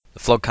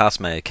Flogcast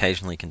may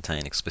occasionally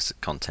contain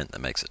explicit content that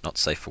makes it not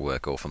safe for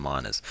work or for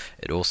minors.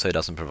 It also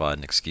doesn't provide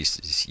an excuse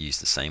to use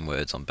the same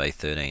words on Bay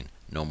 13.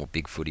 Normal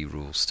big footy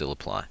rules still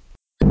apply.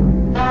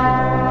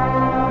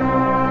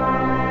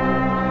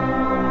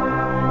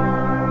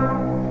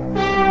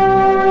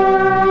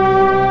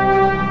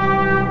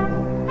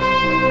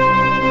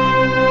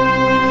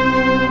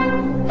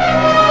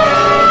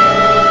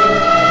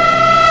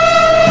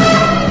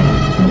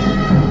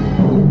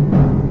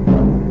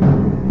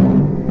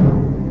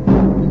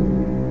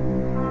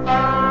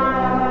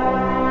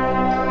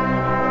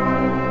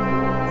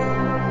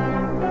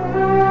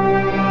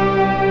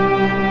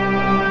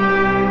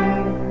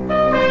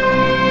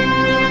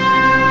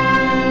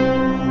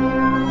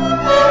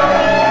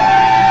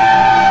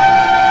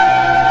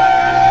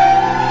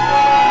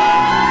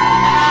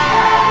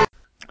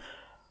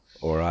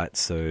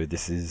 So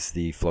this is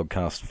the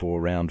Flogcast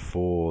for round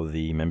 4.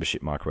 The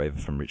membership microwave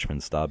from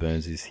Richmond,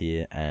 Starburns, is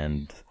here,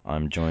 and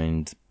I'm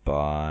joined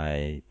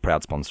by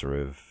proud sponsor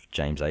of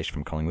James H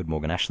from Collingwood,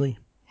 Morgan Ashley.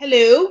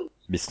 Hello.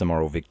 Mr.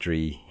 Moral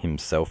Victory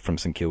himself from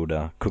St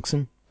Kilda,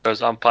 Cookson.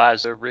 Those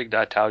umpires are rigged,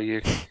 I tell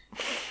you.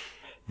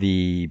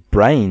 The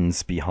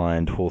brains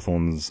behind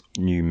Hawthorn's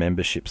new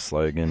membership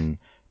slogan,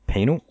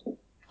 Penal.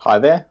 Hi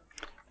there.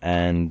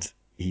 And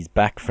he's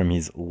back from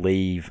his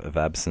leave of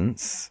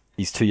absence.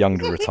 He's too young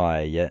to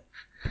retire yet,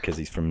 because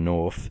he's from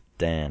North,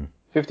 Dan.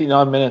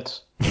 59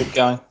 minutes. Keep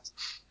going.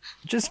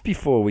 Just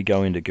before we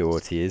go into Go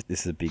or Tears,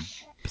 this is a big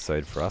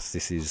episode for us.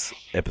 This is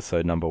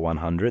episode number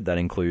 100. That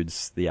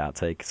includes the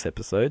outtakes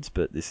episodes,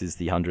 but this is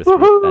the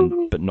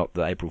 100th, but not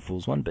the April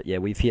Fool's one. But yeah,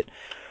 we've hit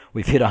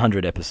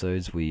 100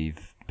 episodes. We've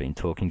been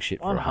talking shit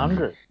for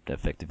 100,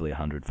 effectively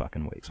 100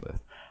 fucking weeks worth.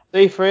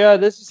 See, Freo,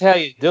 this is how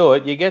you do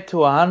it. You get to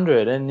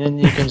 100 and then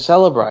you can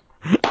celebrate.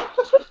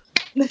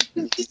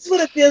 This is what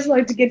it feels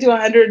like to get to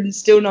 100 and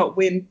still not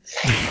win.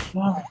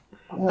 No,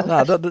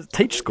 the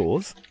Teach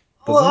scores.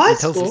 Well, I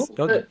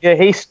score. Yeah,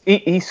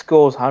 he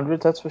scores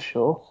hundreds, that's for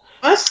sure.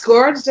 I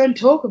score, I just don't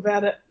talk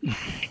about it.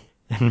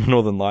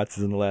 Northern Lights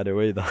isn't allowed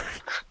to either.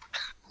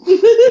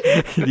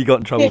 You got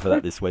in trouble for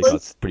that this week. I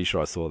was pretty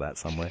sure I saw that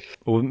somewhere.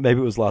 Or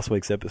maybe it was last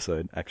week's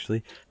episode,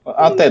 actually. Well,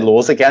 aren't there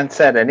laws against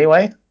that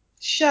anyway?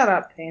 Shut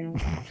up, Penal.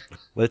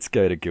 Let's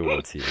go to Gil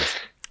or Tears.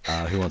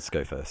 Who wants to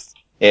go first?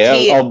 Yeah,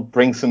 I'll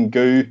bring some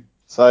goo.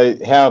 So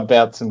how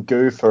about some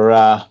goo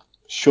for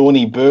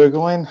Shawnee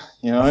Burgoyne?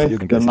 You know,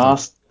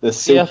 the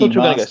silky I thought you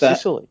were going to master. go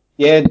Sicily.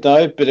 Yeah,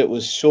 no, but it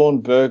was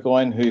Sean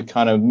Burgoyne who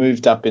kind of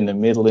moved up in the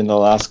middle in the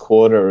last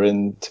quarter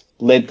and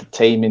led the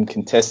team in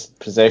contested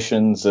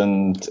possessions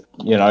and,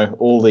 you know,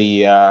 all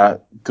the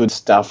good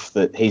stuff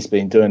that he's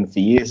been doing for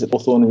years at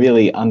Hawthorn.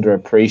 Really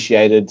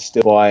underappreciated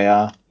still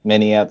by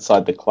many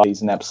outside the club.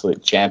 He's an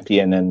absolute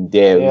champion, and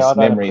it was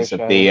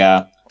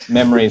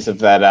memories of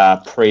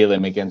that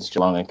prelim against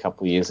Gillon a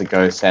couple of years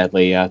ago.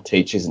 Sadly,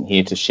 Teach isn't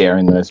here to share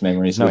in those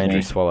memories with Andrew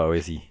me. Swallow,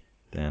 is he,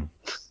 Dan?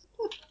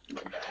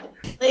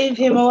 Leave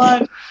him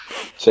alone.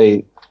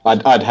 See,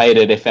 I'd hate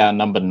it if our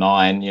number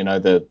 9, you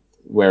know,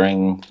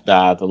 wearing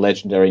the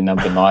legendary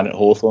number 9 at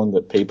Hawthorn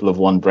that people have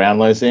won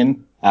Brownlows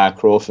in,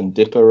 Croft and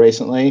Dipper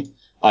recently.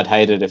 I'd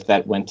hate it if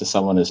that went to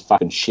someone as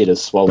fucking shit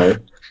as Swallow.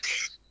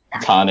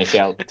 Tarnish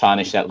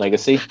that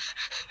legacy.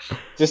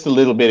 Just a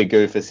little bit of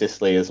goo for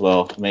Sicily as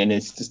well. I mean,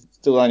 it's just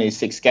still only a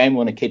 6th game.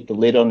 Want to keep the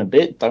lid on a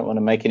bit. Don't want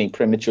to make any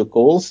premature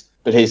calls.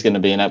 But he's going to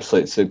be an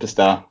absolute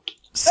superstar.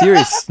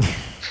 Serious.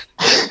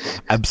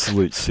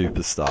 Absolute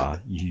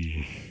superstar.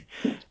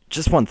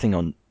 Just one thing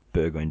on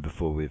Burgoyne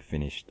before we've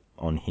finished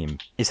on him.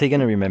 Is he going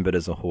to be remembered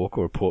as a Hawk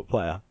or a Port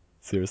player?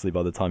 Seriously,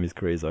 by the time his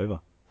career's over.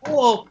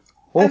 Hawk.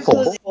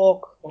 Absolutely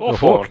Hawk. A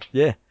Hawk,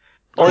 yeah.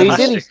 Well, he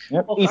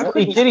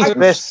did his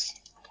best.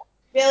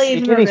 Barely He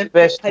even did his remember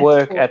best he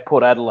work played at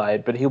Port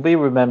Adelaide, but he'll be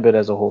remembered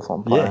as a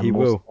Hawthorn player. Yeah, he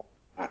will.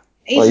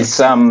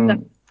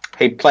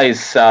 He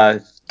plays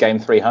game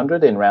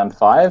 300 in round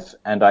 5,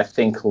 and I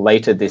think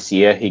later this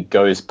year he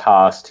goes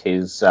past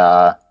his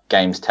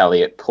games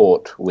tally at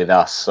Port with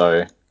us.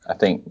 So I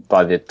think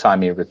by the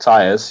time he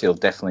retires, he'll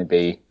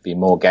definitely be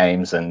more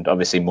games and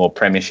obviously more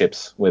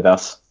premierships with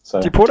us. So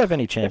do Port have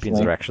any champions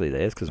that are actually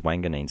theirs? Because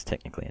Wanganeen's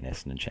technically an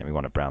Essendon champion. We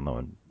won a Brownlow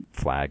and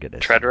flag at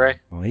Essendon. Treaderay?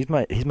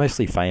 Well, he's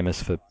mostly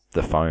famous for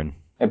the phone.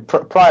 And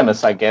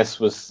Primus, I guess,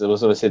 was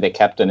obviously their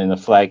captain in the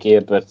flag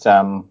year, but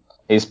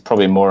he's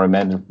probably more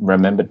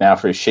remembered now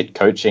for his shit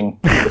coaching.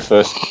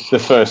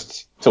 The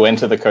first to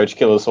enter the Coach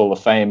Killers Hall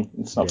of Fame.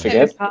 Let's not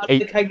forget.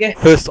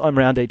 First time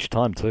round each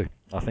time too,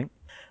 I think.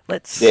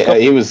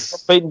 He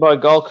was beaten by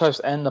Gold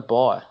Coast and the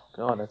bye.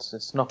 God,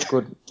 it's not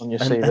good on your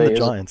CV. And the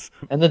Giants.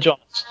 And the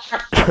Giants.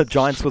 The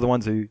Giants were the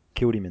ones who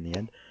killed him in the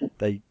end.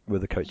 They were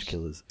the Coach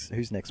Killers.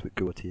 Who's next with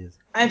Goo or Tears?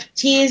 I have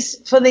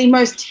Tears for the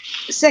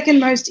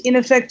second most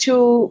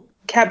ineffectual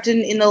captain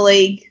in the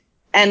league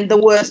and the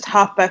worst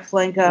halfback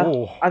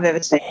flanker I've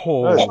ever seen.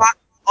 Fuck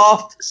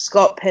off,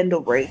 Scott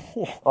Pendlebury.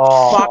 Fuck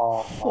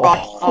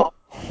off.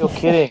 You're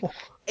kidding.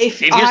 In his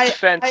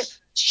defense,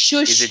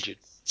 he's injured.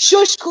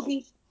 Shush,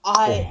 Cookie.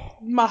 I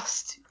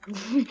must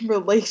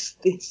release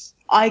this.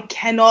 I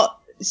cannot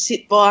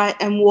sit by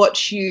and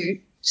watch you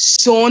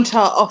saunter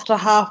off the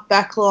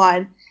half-back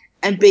line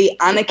and be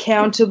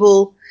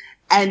unaccountable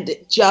and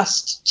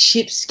just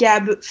chip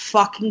scab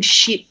fucking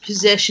shit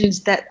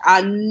possessions that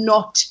are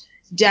not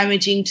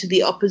damaging to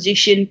the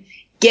opposition.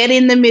 Get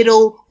in the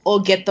middle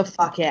or get the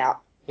fuck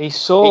out. He's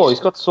sore. He's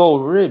got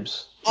sore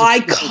ribs. I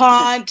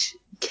can't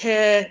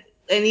care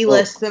any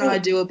less than I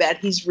do about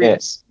his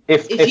ribs. Yeah.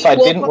 If I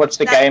didn't watch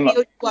the game,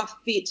 you are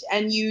fit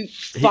and you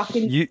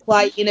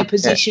play in a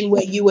position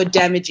where you are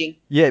damaging.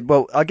 Yeah,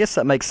 well, I guess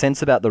that makes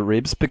sense about the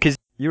ribs because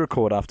you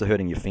record after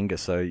hurting your finger,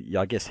 so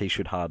I guess he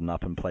should harden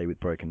up and play with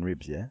broken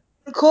ribs, yeah?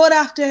 Record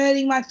after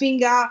hurting my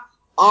finger.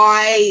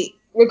 I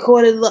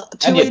recorded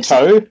 2 weeks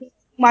toe?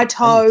 My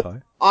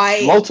toe.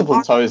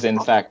 Multiple toes, in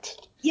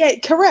fact. Yeah,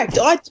 correct.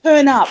 I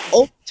turn up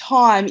all the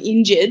time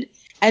injured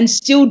and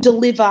still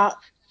deliver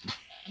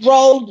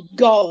rolled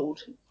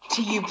gold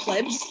to you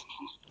plebs.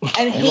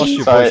 And you lost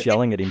your voice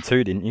yelling at him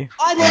too, didn't you?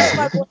 I lost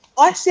my voice.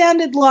 I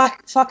sounded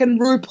like fucking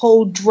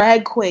RuPaul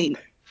drag queen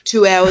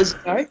 2 hours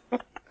ago.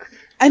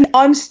 And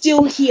I'm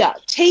still here.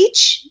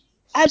 Teach,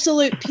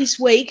 absolute piss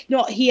week,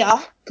 not here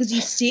because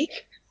he's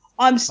sick.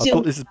 I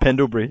thought this is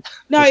Pendlebury.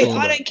 No,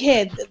 I don't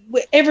care.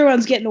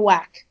 Everyone's getting a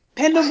whack.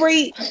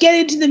 Pendlebury, get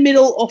into the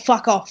middle or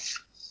fuck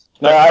off.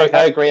 No,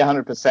 I agree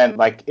 100%.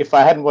 Like, if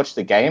I hadn't watched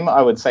the game,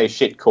 I would say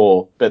shit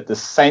call. But the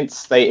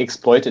Saints, they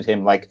exploited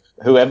him. Like,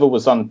 whoever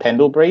was on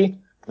Pendlebury,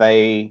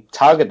 they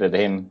targeted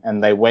him,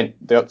 and they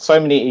got so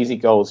many easy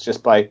goals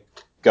just by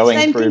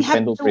going through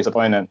Pendlebury's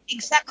opponent.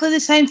 Exactly the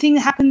same thing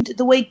happened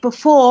the week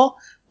before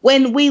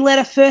when we let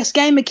a first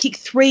gamer kick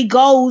 3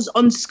 goals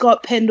on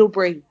Scott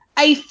Pendlebury.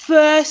 A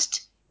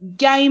first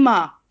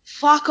gamer.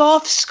 Fuck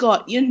off,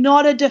 Scott. You're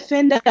not a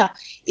defender.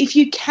 If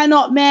you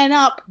cannot man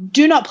up,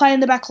 do not play in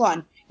the back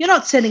line. You're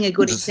not setting a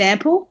good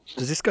example.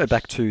 Does this go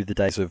back to the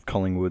days of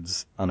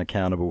Collingwood's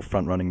unaccountable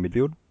front-running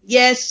midfield?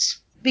 Yes,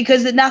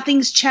 because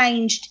nothing's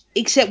changed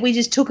except we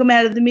just took them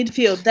out of the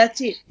midfield. That's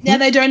it. Now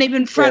they don't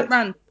even front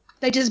run.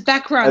 They just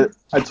back run.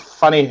 It's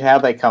funny how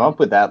they come up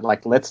with that.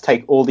 Like, let's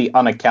take all the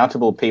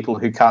unaccountable people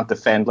who can't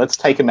defend, let's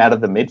take them out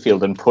of the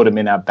midfield and put them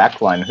in our back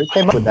line. Who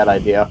came up with that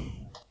idea?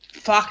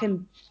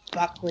 Fucking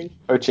Buckley.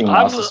 Coaching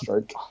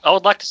masterstroke. I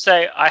would like to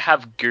say I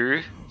have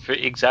Goo for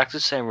exactly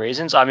the same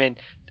reasons. I mean,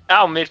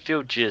 our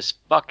midfield just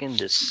fucking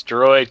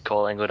destroyed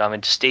Collingwood. I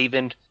mean,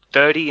 Stephen,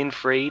 30 in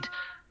freed.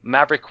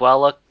 Maverick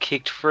Weller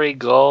kicked 3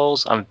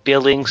 goals.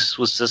 Billings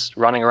was just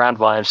running around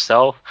by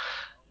himself.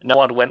 No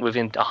one went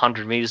within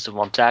 100 metres of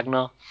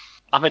Montagna.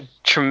 A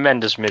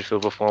tremendous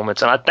midfield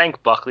performance. And I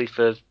thank Buckley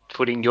for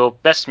putting your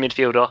best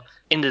midfielder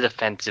in the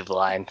defensive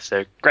line.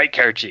 So, great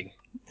coaching.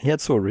 He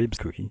had sore ribs,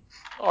 Cookie.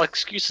 Oh,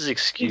 excuses.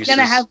 He's going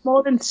to have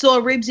more than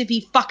sore ribs if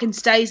he fucking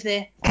stays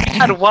there. He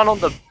had one on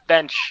the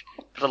bench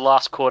for the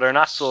last quarter, and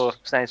I saw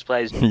Saints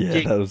players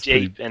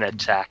deep in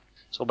attack.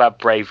 It's all about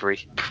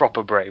bravery,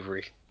 proper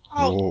bravery.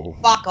 Oh,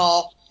 fuck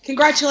off.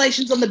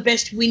 Congratulations on the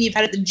best win you've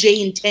had at the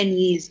G in 10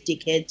 years,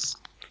 dickheads.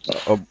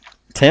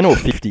 10 or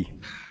 50?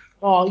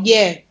 Oh,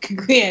 yeah,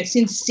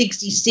 since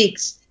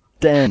 66.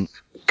 Dan.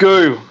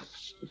 Goo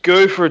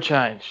for a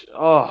change.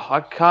 Oh,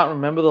 I can't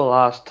remember the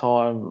last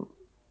time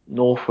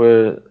North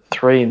were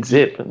 3 in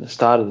zip at the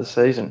start of the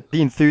season.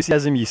 The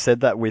enthusiasm you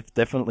said that with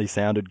definitely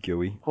sounded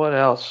gooey. What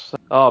else?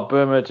 Oh,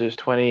 Burma just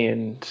 20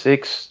 and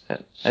 6,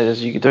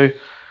 as you could do.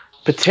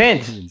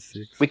 Patent.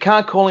 We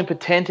can't call him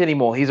Patent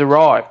anymore. He's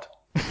arrived.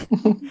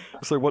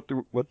 So what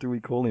do we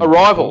call him?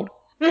 Arrival.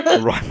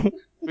 Arrival.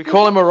 We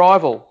call him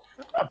Arrival.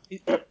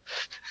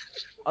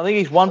 I think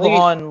he's one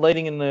behind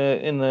leading in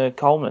the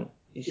Coleman.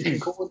 You can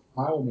call it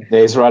Mailman.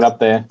 Yeah, he's right up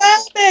there.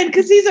 Mailman,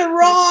 because he's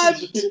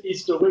arrived.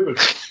 He's delivered.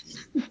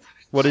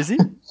 What is he?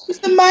 He's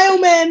the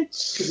mailman.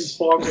 Because he's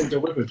finally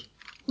delivered.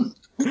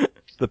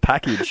 The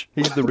package.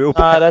 He's the real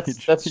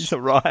package. He's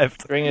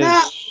arrived.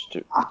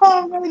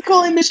 I'm going to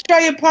call him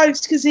Australia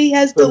Post because he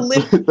has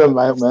delivered. The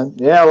mailman.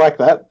 Yeah, I like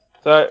that.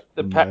 So,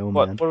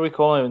 what do we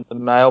call him? The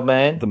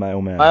mailman? The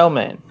mailman.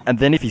 Mailman. And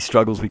then if he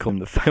struggles, we call him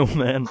the fail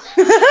man.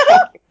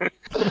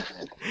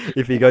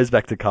 If he goes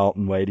back to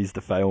Carlton Wade, he's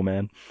the fail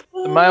man.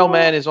 The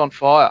mailman is on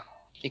fire.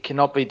 He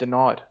cannot be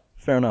denied.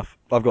 Fair enough.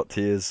 I've got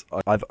tiers.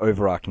 I've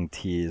overarching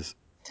tiers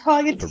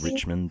for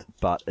Richmond,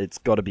 but it's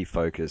got to be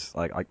focused.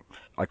 Like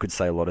I could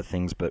say a lot of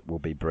things, but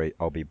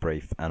I'll be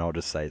brief, and I'll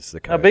just say it's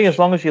the coach. No, being as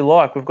long as you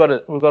like. We've got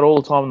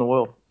all the time in the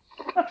world.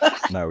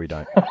 No, we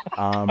don't.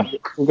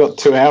 We've got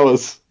 2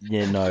 hours.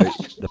 Yeah, no.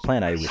 The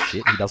plan A was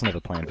shit. He doesn't have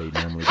a plan B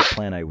normally. The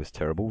plan A was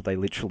terrible. They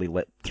literally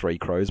let 3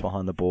 crows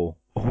behind the ball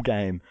all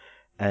game,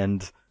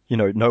 and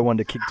no one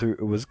to kick to.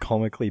 It was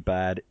comically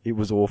bad. It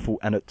was awful,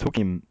 and it took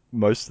him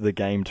most of the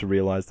game to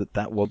realise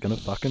that wasn't going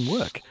to fucking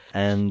work.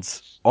 And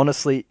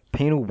honestly,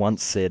 Penal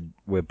once said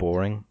we're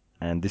boring,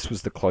 and this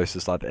was the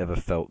closest I've ever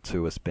felt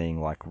to us being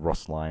like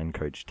Ross Lyon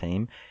coach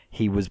team.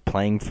 He was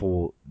playing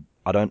for...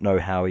 I don't know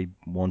how he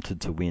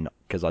wanted to win,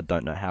 because I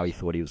don't know how he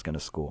thought he was going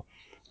to score.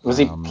 Was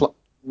he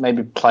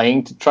maybe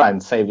playing to try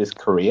and save his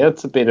career?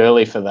 It's a bit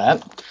early for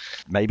that.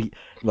 Maybe,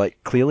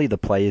 clearly the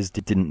players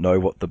didn't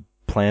know what the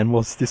plan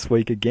was this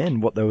week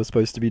again, what they were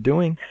supposed to be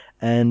doing.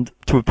 And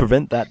to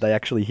prevent that, they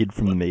actually hid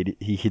from the media.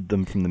 He hid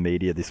them from the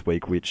media this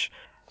week, which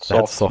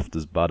that's soft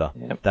as butter.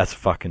 Yep. That's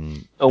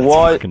fucking A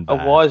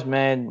bad. wise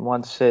man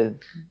once said,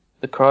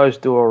 "The Crows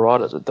do all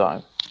right at the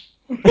Dome."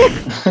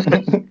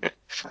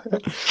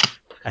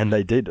 And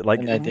they did.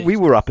 We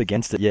were up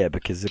against it,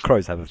 because the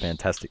Crows have a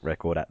fantastic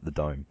record at the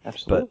Dome.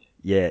 Absolutely.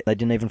 But, they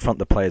didn't even front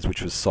the players,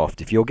 which was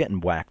soft. If you're getting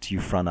whacked,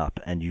 you front up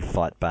and you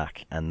fight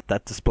back. And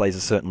that displays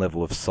a certain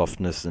level of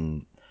softness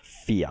and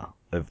fear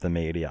of the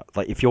media.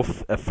 Like, if you're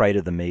afraid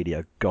of the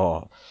media,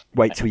 God,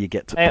 wait till you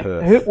get to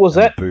Perth. Who was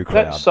and that? the boo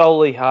crowd. That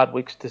solely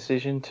Hardwick's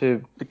decision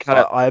to cut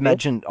out. I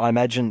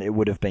imagine it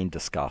would have been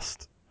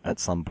discussed at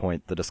some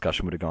point. The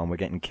discussion would have gone, we're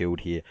getting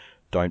killed here.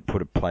 Don't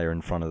put a player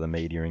in front of the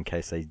media in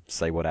case they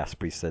say what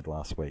Asprey said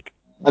last week.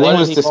 I think it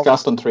was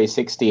discussed on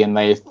 360, and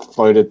they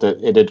floated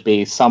that it'd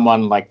be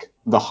someone like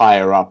the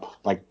higher up,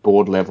 like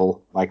board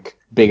level, like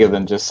bigger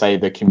than just, say,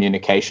 the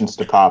communications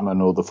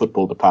department or the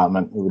football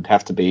department. It would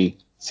have to be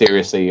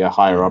seriously a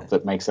higher up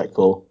that makes that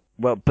call.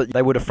 Well, but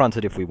they would have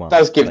fronted if we won. It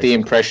does give basically the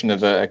impression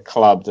of a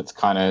club that's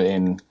kind of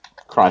in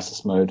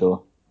crisis mode,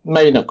 or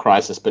maybe not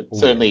crisis, but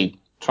certainly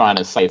trying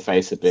to save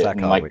face a bit Zach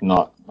and Hardwick.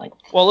 not like.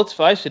 Well, let's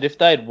face it. If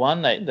they'd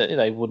won,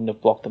 they wouldn't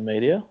have blocked the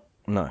media.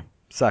 No,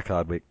 sack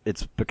Hardwick.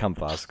 It's become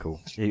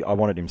farcical. I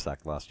wanted him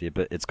sacked last year,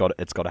 but it's got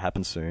to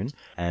happen soon,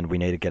 and we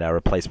need to get our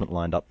replacement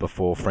lined up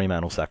before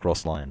Fremantle sack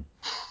Ross Lyon.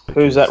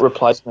 Who's that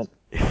replacement?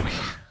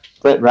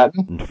 Brett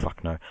Ratton?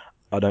 Fuck no.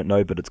 I don't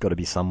know, but it's got to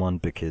be someone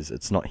because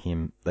it's not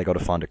him. They got to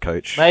find a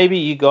coach. Maybe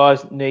you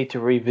guys need to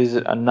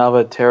revisit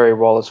another Terry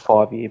Wallace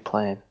 5-year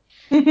plan.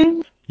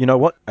 You know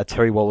what? A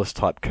Terry Wallace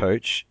type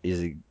coach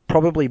is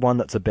probably one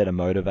that's a better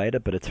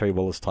motivator, but a Terry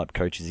Wallace type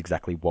coach is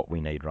exactly what we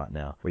need right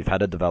now. We've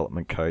had a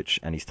development coach,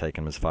 and he's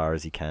taken him as far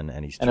as he can,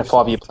 and he's and a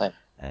 5-year plan.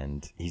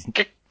 And he's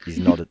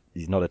not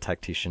a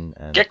tactician.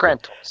 And Get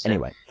Grant Thompson.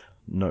 Anyway,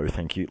 no,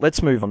 thank you.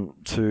 Let's move on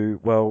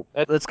to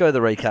let's go to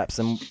the recaps,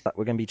 and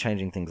we're going to be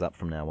changing things up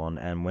from now on.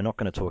 And we're not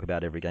going to talk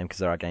about every game because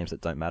there are games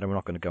that don't matter. We're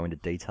not going to go into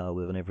detail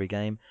with every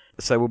game.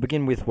 So we'll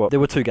begin with there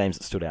were two games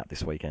that stood out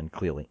this weekend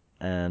clearly.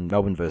 And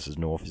Melbourne versus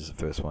North is the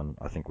first one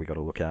I think we got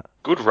to look at.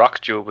 Good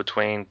ruck duel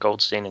between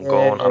Goldstein and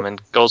Gawn. I mean,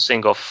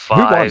 Goldstein got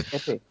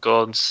 5.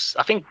 Gawn's,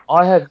 I think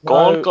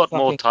Gawn got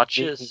more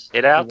touches,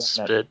 hit-outs,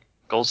 but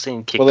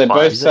Goldstein kicked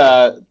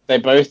 5. They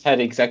both had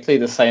exactly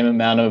the same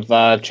amount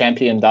of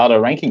champion data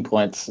ranking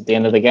points at the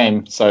end of the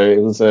game, so it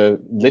was a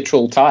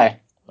literal tie.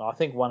 I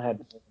think one had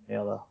more than the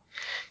other.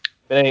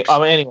 But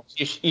anyway,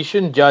 you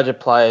shouldn't judge a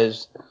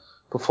player's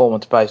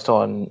performance based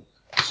on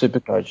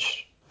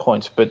Supercoach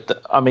points,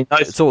 but I mean,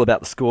 it's all about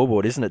the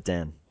scoreboard, isn't it,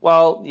 Dan?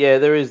 Well, yeah,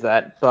 there is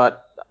that,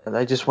 but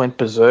they just went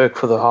berserk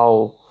for the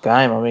whole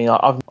game. I mean,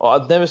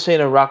 I've never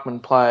seen a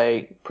ruckman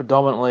play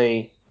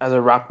predominantly as a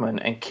ruckman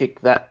and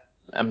kick that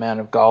amount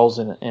of goals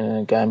in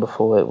a game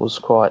before. It was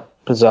quite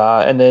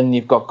bizarre. And then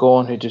you've got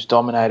Gawn, who just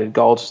dominated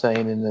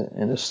Goldstein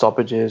in the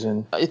stoppages,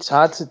 and it's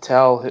hard to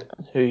tell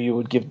who you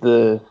would give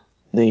the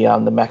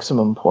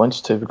maximum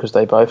points to because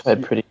they both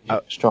had pretty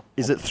strong.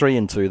 Is it 3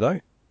 and 2 though?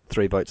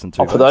 3 votes and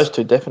 2 votes? For those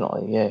two,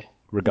 definitely, yeah.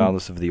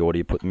 Regardless of the order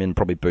you put them in,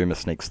 probably Boomer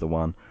sneaks the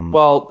one.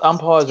 Well,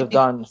 umpires have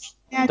done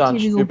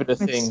stupider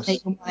things.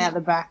 Sneaking out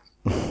the back.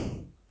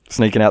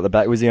 Sneaking out the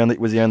back. Was he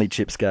only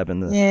Chip Scab in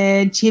the?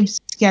 Yeah, Chip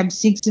Scab,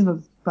 6 of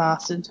a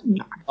bastard.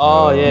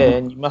 Oh yeah,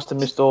 and you must have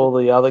missed all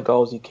the other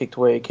goals he kicked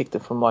where he kicked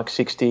it from like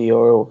 60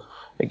 or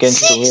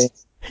against the ring.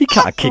 He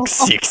can't kick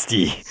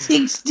 60.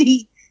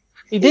 60.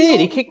 He did.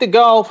 He kicked a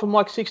goal from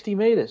like 60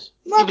 metres.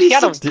 How many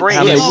times did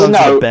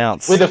it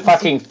bounce? With a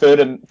fucking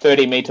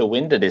 30-metre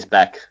wind at his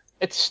back.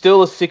 It's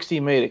still a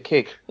 60-metre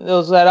kick. There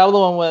was that other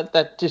one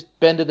that just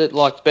bended it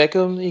like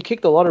Beckham. He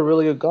kicked a lot of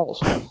really good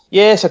goals.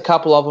 Yes, a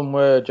couple of them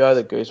were Joe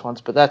the Goose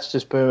ones, but that's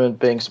just Boomer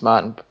being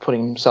smart and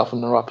putting himself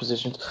in the right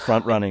positions.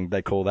 Front running,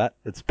 they call that.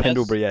 It's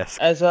Pendlebury-esque.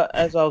 As I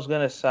was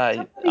going to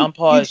say,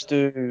 umpires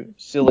do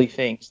silly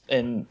things,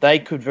 and they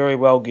could very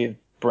well give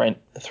Brent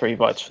the 3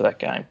 votes for that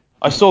game.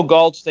 I saw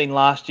Goldstein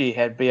last year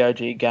had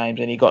BOG games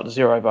and he got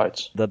 0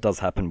 votes. That does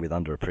happen with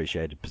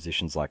underappreciated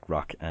positions like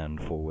ruck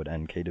and forward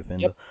and key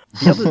defender.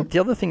 Yep. The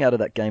other thing out of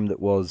that game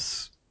that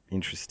was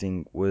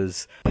interesting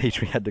was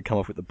Petrie had to come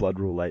off with the blood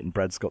rule late and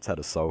Brad Scott's had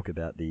a sulk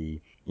about the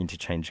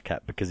interchange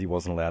cap because he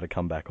wasn't allowed to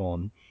come back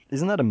on.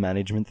 Isn't that a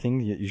management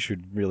thing? You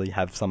should really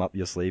have some up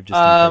your sleeve just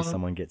in case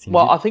someone gets injured.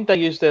 Well, I think they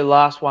used their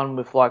last one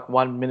with like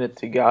 1 minute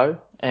to go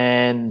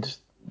and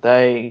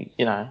they,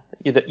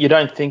 you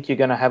don't think you're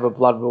going to have a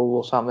blood rule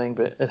or something,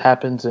 but it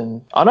happens,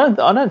 and I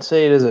don't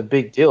see it as a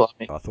big deal.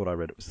 I thought I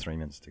read it was 3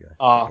 minutes to go.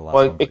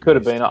 Well, it could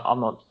have been. I'm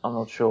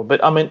not sure,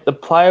 but I mean, the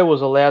player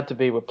was allowed to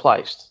be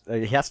replaced.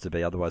 He has to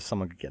be, otherwise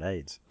someone could get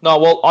AIDS. No,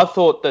 well, I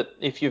thought that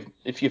if you've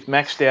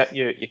maxed out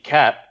your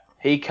cap,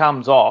 he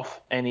comes off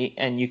and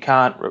you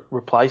can't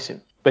replace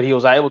him. But he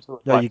was able to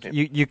replace him.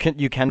 You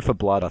can for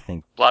blood, I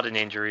think. Blood and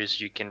injuries,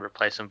 you can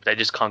replace them, but they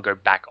just can't go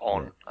back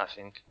on, I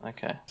think.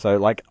 Okay.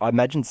 So, I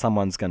imagine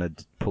someone's going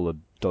to pull a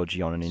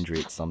dodgy on an injury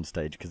at some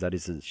stage, because that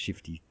is a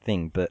shifty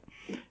thing. But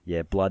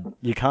yeah, blood,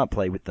 you can't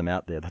play with them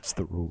out there. That's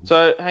the rules.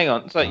 So hang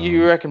on. So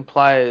you reckon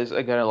players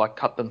are going to like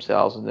cut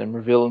themselves and then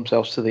reveal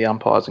themselves to the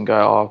umpires and go,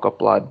 "Oh, I've got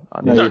blood."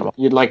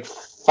 You'd like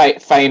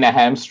feign a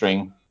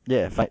hamstring.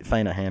 Yeah,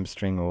 feign a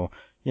hamstring, or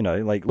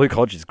like Luke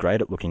Hodge is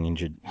great at looking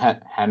injured.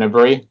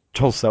 Hanbury.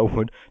 Joel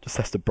Selwood just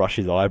has to brush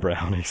his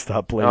eyebrow and he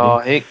start bleeding.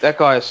 Oh, that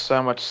guy has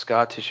so much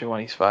scar tissue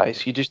on his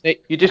face. You just need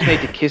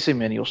to kiss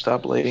him and he'll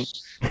start bleeding.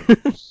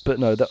 But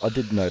no, I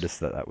did notice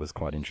that was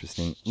quite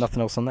interesting.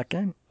 Nothing else on that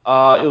game?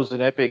 It was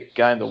an epic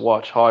game to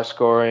watch, high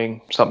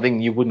scoring,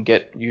 something you wouldn't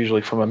get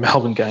usually from a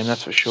Melbourne game,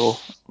 that's for sure.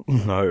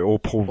 No, or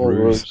Paul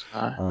Roos.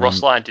 No.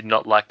 Ross Lyon did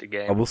not like the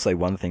game. I will say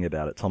one thing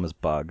about it, Thomas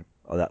Bugg,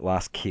 that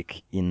last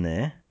kick in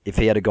there, if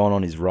he had gone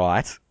on his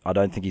right, I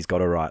don't think he's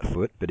got a right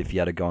foot, but if he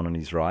had gone on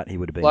his right, he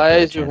would have been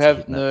Players a better who chance of have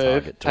hitting that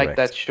nerve target take direct.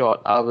 that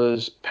shot,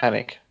 others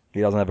panic.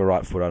 He doesn't have a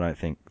right foot, I don't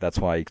think. That's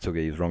why he took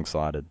it. He was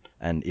wrong-sided.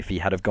 And if he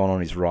had have gone on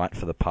his right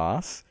for the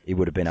pass, he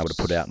would have been able to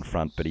put it out in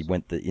front, but he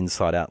went the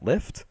inside-out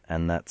left,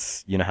 and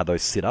that's, how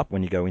those sit up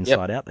when you go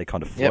inside-out? They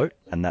kind of float,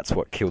 and that's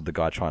what killed the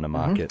guy trying to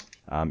mark it.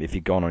 If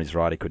he'd gone on his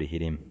right, he could have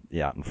hit him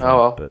out in front. Oh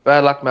well, but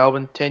bad luck,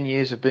 Melbourne. 10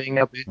 years of being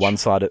up.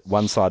 One-sided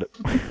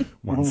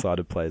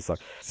players. Like,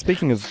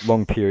 speaking of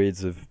long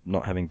periods of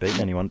not having beaten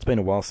anyone, it's been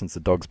a while since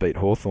the Dogs beat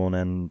Hawthorn,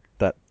 and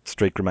that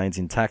streak remains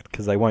intact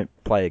because they won't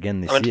play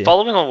again this year.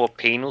 Following on what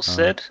Penal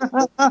said,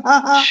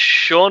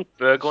 Sean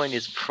Burgoyne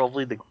is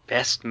probably the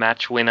best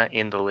match winner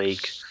in the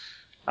league.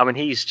 I mean,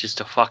 he's just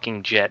a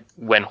fucking jet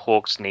when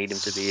Hawks need him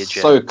to be a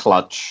jet. So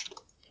clutch.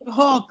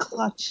 Oh,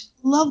 clutch.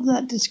 Love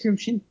that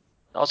description.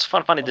 It's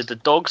funny that the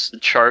Dogs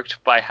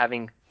choked by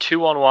having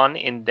 2-on-1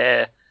 in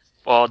their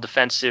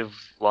defensive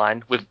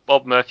line with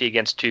Bob Murphy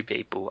against two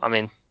people. I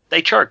mean,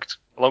 they choked,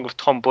 along with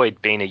Tom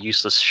Boyd being a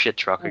useless shit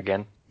truck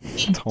again.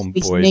 Tom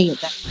His Boyd. knee at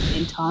that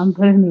same time,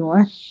 but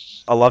anyway.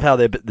 I love how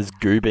there's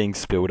goo being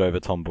spilled over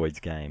Tom Boyd's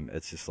game.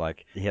 It's just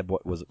like, he had,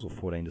 14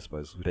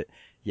 disposals, but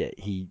yeah,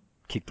 he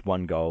kicked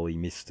one goal, he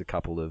missed a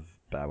couple of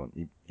bad ones.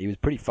 He was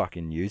pretty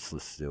fucking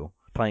useless still.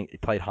 He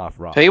played half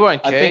right. He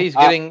won't care, he's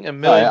getting $1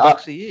 million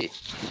bucks a year.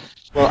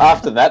 Well,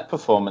 after that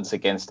performance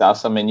against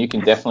us, I mean, you can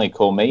definitely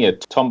call me a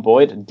Tom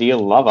Boyd deal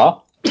lover.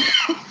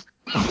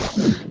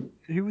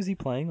 Who was he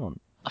playing on?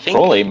 I think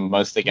Frawley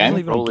most of the game.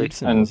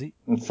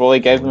 And Frawley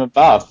gave him a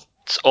bath.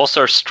 It's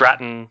also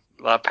Stratton.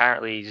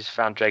 Apparently, he just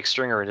found Jake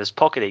Stringer in his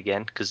pocket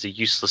again because the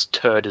useless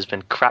turd has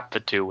been crap for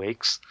 2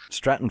 weeks.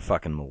 Stratton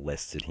fucking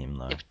molested him,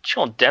 though. Yeah,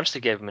 Sean Dempster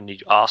gave him a new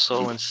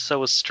arsehole, and so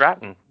was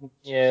Stratton.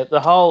 Yeah,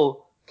 the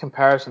whole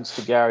comparisons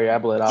to Gary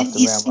Ablett after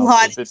round one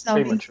was a bit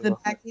premature. The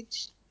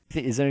package?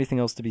 Is there anything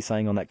else to be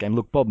saying on that game?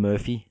 Look, Bob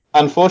Murphy.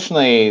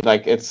 Unfortunately,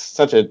 it's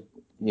such a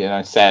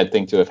sad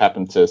thing to have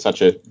happened to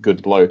such a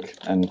good bloke,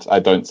 and I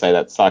don't say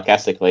that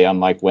sarcastically,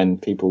 unlike when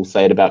people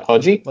say it about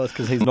Hodgie. Well, it's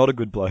because he's not a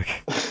good bloke.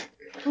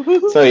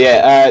 So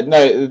yeah,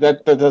 no,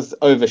 that does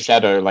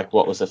overshadow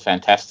what was a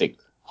fantastic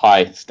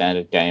high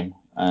standard game,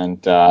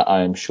 and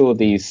I'm sure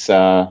these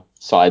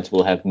sides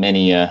will have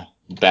many a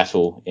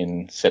battle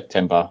in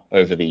September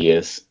over the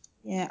years.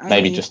 Yeah,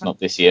 maybe just not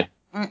this year.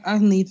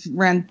 Only if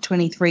round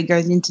 23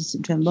 goes into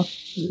September.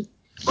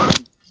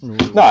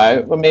 No,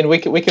 I mean we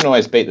can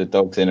always beat the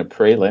Dogs in a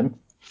prelim.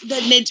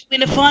 They need to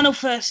win a final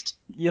first.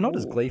 You're not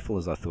as gleeful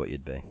as I thought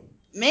you'd be.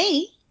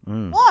 Me?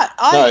 What?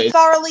 I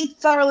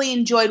thoroughly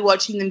enjoyed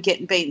watching them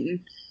get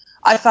beaten.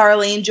 I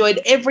thoroughly enjoyed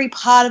every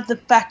part of the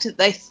fact that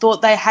they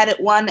thought they had it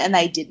won and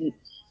they didn't.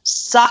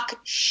 Suck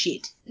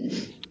shit.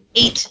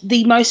 Eat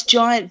the most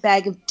giant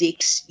bag of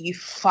dicks, you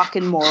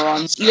fucking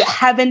morons. You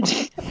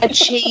haven't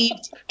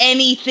achieved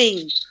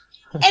anything.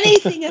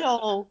 Anything at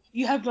all.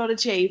 You have not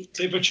achieved.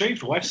 They've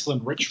achieved less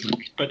than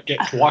Richmond, but get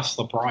twice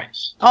the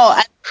price. Oh,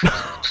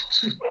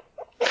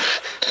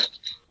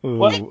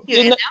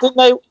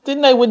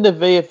 Didn't they win the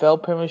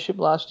VFL Premiership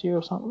last year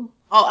or something?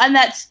 Oh, and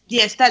that's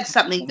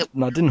something that...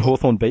 No, didn't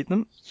Hawthorn beat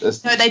them?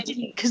 No, they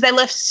didn't, because they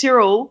left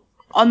Cyril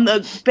on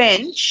the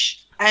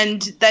bench,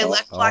 and they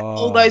left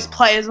all those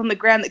players on the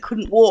ground that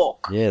couldn't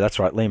walk. Yeah, that's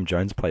right. Liam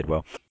Jones played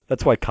well.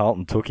 That's why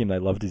Carlton took him. They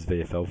loved his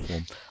VFL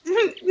form.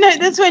 No,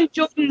 that's when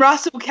Jordan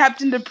Russell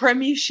captained a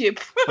premiership.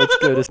 Let's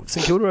go to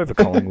St Kilda over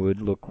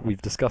Collingwood. Look,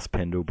 we've discussed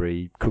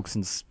Pendlebury.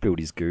 Cookson spilled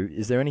his goo.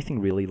 Is there anything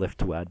really left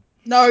to add?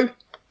 No.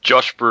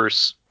 Josh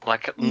Bruce,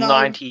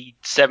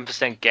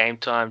 97% game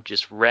time,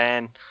 just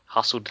ran,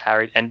 hustled,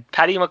 harried. And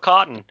Paddy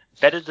McCartan,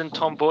 better than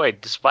Tom Boyd,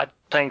 despite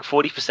playing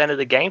 40% of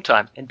the game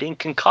time and being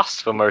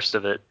concussed for most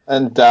of it.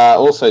 And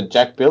also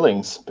Jack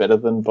Billings, better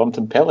than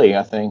Bontempelli,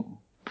 I think.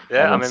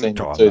 Yeah, let's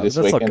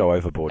not go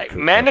overboard.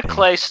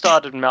 Clay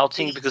started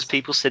melting because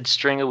people said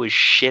Stringer was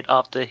shit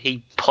after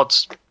he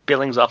pots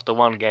Billings after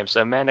one game.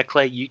 So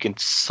Clay, you can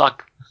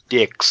suck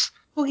dicks.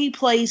 Boogie,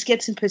 please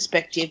get some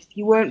perspective.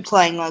 You weren't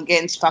playing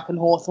against fucking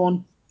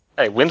Hawthorn.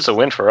 Hey, win's a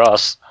win for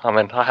us. I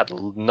mean, I had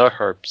no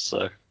hope,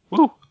 so...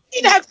 Woo.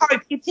 You didn't have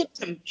hope. You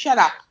tipped him. Shut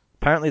up.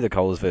 Apparently the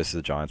Colas versus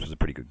the Giants was a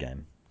pretty good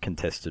game.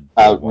 Contested.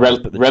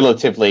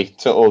 Relatively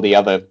to all the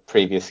other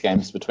previous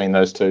games between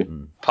those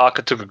two.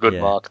 Parker took a good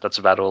mark. That's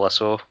about all I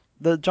saw.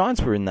 The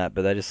Giants were in that,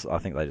 but I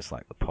think they just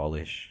like the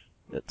polish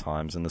at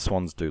times, and the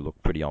Swans do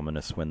look pretty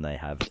ominous when they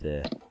have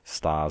their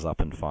stars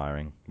up and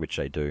firing, which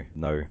they do.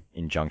 No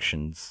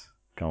injunctions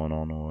going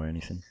on or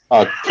anything.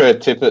 Oh, Kurt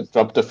Tippett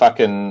dropped a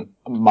fucking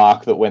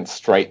mark that went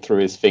straight through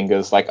his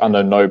fingers, like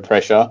under no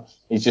pressure.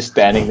 He's just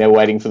standing there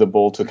waiting for the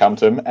ball to come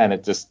to him, and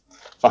it just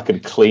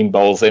fucking clean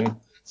bowls him.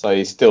 So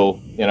he's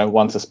still,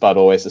 once a spud,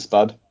 always a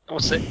spud.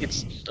 I'd say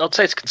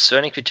it's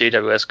concerning for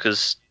GWS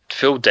because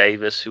Phil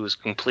Davis, who was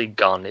complete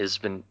gun, has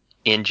been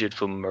injured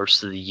for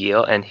most of the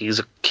year, and he's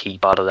a key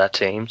part of that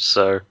team.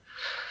 So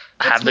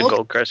have the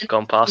Gold Coast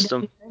gone past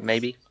him,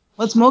 maybe?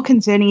 What's more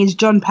concerning is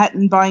John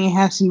Patton buying a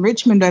house in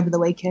Richmond over the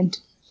weekend.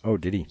 Oh,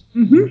 did he?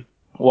 Mm-hmm.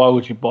 Why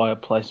would you buy a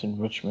place in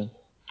Richmond?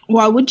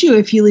 Why would you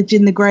if you lived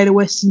in the greater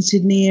Western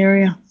Sydney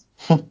area?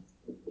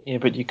 Yeah,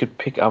 but you could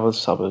pick other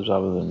suburbs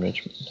other than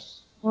Richmond.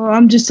 Well,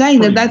 I'm just saying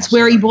that's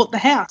where he bought the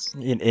house.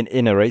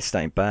 Inner East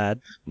ain't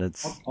bad.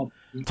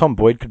 Tom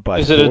Boyd could buy.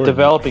 Is it a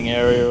developing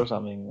area or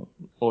something?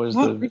 Or is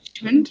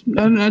Richmond?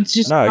 No, it's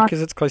just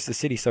because it's close to the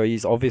city. So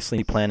he's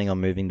obviously planning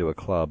on moving to a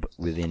club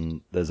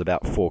within. There's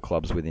about 4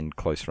 clubs within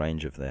close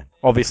range of there.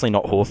 Obviously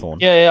not Hawthorn.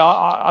 Yeah,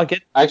 I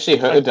get. I actually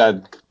heard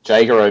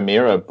Jager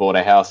O'Meara bought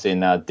a house in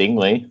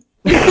Dingley.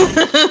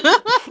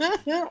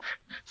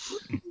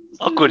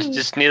 Oh, good.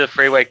 Just near the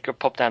freeway. Go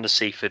pop down to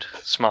Seaford.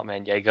 Smart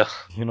man, Jaeger.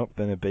 You're not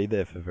going to be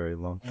there for very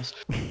long.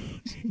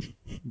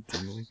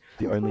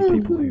 The only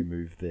people who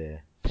move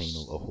there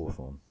penal are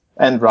Hawthorn.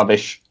 And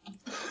rubbish.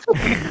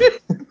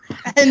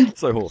 and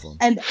Hawthorn.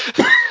 And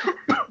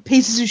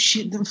pieces of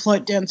shit that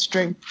float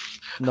downstream.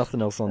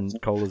 Nothing else on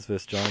Colas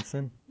versus Giants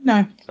then?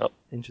 No. Oh.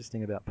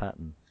 Interesting about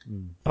Patton.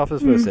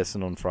 Puffers versus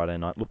Essendon on Friday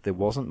night. Look, there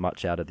wasn't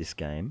much out of this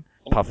game.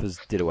 Puffers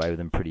did away with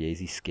them pretty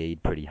easy,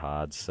 skied pretty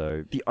hard.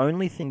 So the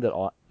only thing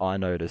that I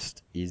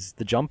noticed is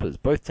the jumpers.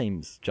 Both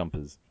teams'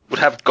 jumpers. Would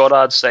have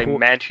Goddard say,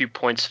 man who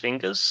points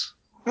fingers?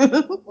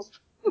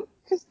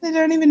 Because they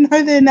don't even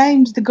know their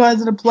names, the guys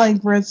that are playing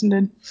for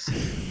Essendon.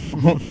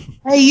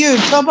 Hey, you,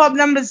 top up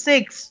number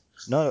 6.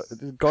 No,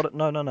 got it.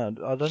 No.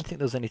 I don't think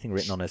there's anything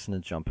written on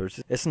Essendon's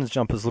jumpers. Essendon's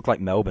jumpers look like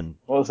Melbourne.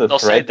 What was the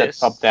thread that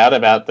popped out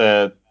about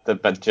the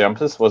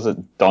jumpers? Was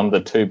it Don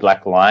the 2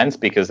 black lines?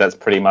 Because that's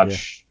pretty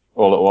much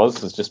all it was.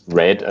 It was just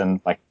red and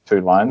like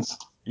 2 lines.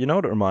 You know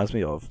what it reminds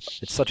me of?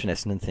 It's such an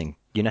Essendon thing.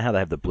 You know how they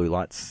have the blue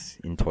lights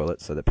in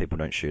toilets so that people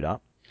don't shoot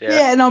up?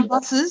 Yeah, and on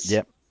buses.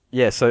 Yep.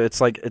 Yeah, so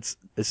it's like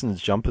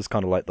Essendon's jumpers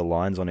kind of like the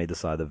lines on either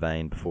side of the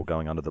vein before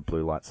going under the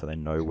blue light, so they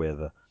know where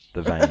the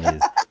vein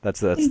is.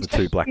 That's the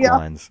 2 black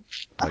lines.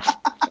 Like,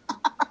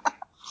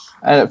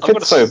 and it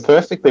fits so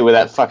perfectly with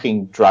that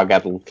fucking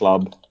drug-addled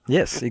club.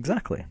 Yes,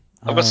 exactly.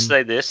 I'm going to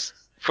say this.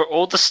 For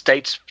all the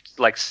states,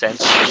 like,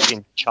 censorship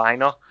in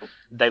China,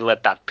 they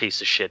let that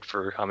piece of shit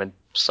through. I mean,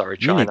 sorry,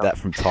 China. You nicked that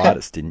from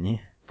Titus, didn't you?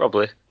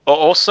 Probably.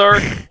 Also,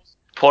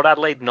 Port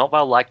Adelaide not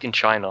well liked in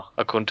China,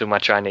 according to my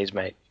Chinese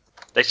mate.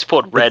 They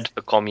support red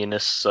for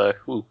communists, so...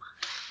 Ooh.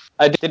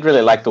 I did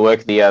really like the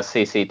work of the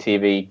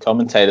CCTV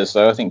commentators,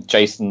 though. I think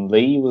Jason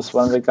Lee was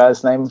one of the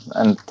guys' name,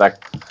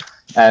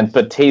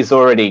 but he's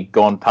already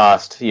gone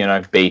past,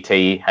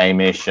 BT,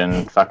 Hamish,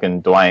 and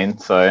fucking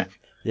Dwayne. So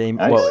yeah,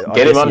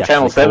 get him on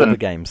Channel 7. The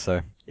game,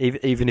 so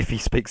even if he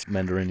speaks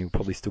Mandarin, he'll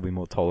probably still be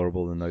more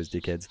tolerable than those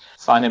dickheads.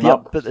 Sign him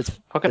up. But it's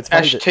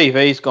Ash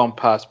TV's gone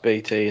past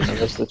BT and the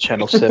rest of the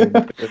Channel 7.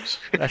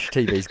 Ash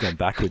TV's gone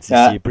backwards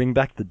this year. Bring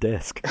back the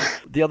desk.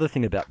 The other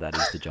thing about that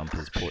is the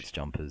jumpers, Port's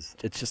jumpers.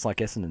 It's just like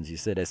Essendon's. You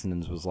said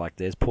Essendon's was like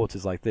theirs. Port's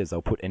is like theirs.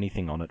 They'll put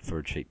anything on it for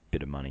a cheap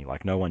bit of money.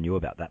 Like, no one knew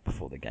about that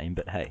before the game,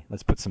 but hey,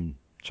 let's put some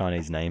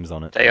Chinese names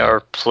on it. They are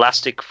a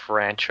plastic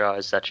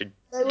franchise that's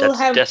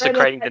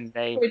desecrating the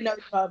name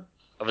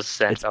of a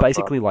centre. It's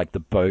basically like the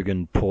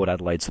bogan Port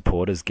Adelaide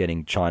supporters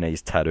getting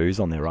Chinese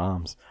tattoos on their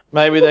arms.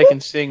 Maybe they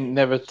can sing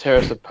 "Never Tear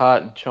Us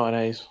Apart" in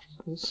Chinese.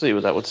 Let's see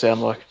what that would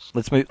sound like.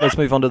 Let's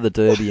move on to the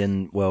Derby,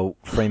 and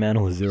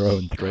Fremantle is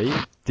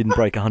 0-3. Didn't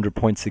break 100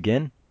 points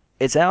again.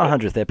 It's our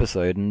 100th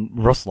episode, and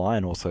Ross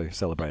Lyon also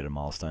celebrated a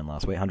milestone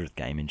last week, 100th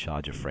game in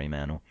charge of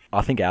Fremantle.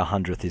 I think our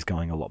 100th is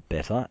going a lot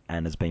better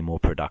and has been more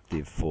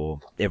productive for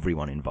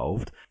everyone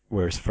involved,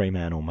 whereas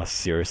Fremantle must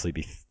seriously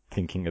be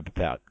thinking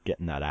about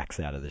getting that axe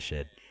out of the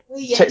shed.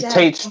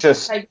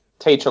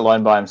 Teach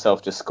alone by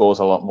himself just scores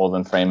a lot more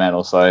than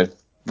Fremantle, so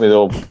with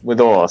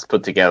all us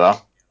put together,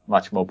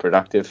 much more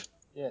productive.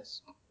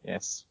 Yes.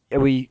 Are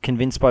we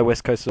convinced by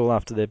West Coast at all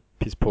after their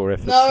piss poor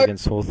efforts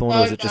against Hawthorn,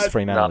 or is it just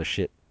Fremantle is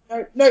shit?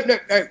 No,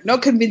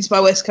 not convinced by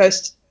West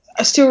Coast.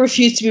 I still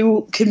refuse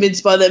to be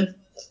convinced by them.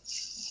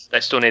 They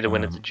still need to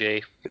win at the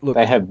G. Look,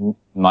 they have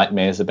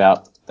nightmares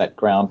about that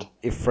ground.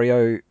 If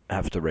Freo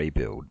have to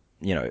rebuild,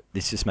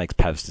 this just makes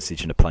Pav's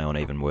decision to play on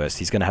even worse.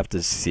 He's going to have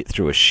to sit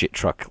through a shit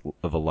truck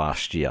of a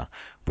last year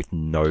with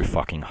no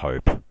fucking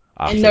hope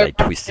after they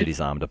twisted his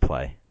arm to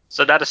play.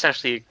 So that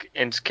essentially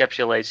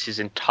encapsulates his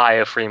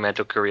entire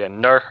Fremantle career.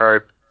 No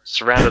hope,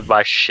 surrounded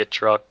by shit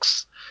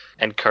trucks,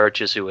 and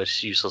coaches who are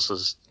useless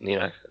as,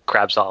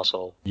 crab's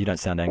arsehole. You don't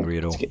sound angry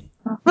at all.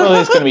 Well,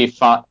 it's going to be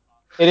fun.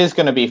 It is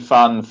going to be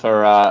fun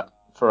for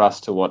for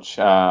us to watch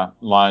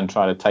Lion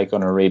try to take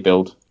on a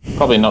rebuild.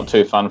 Probably not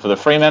too fun for the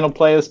Fremantle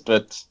players,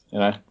 but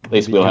at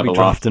least we'll have a laugh.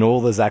 Drafting all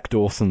the Zach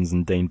Dawsons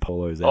and Dean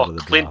Polos out of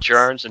the Clint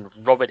drafts. Jones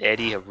and Robert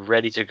Eddy are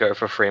ready to go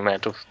for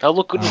Fremantle. They'll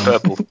look good in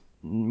purple.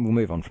 We'll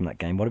move on from that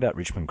game. What about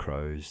Richmond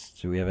Crows?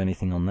 Do we have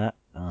anything on that?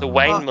 The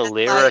Wayne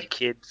Malera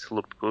kids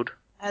looked good.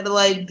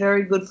 Adelaide,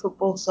 very good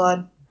football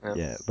side.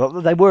 Yeah,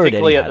 but they were at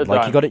Etihad.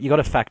 Like you got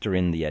to factor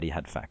in the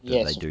Etihad factor.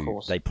 Yes, they do. of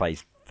course. They play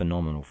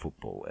phenomenal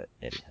football at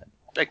Etihad.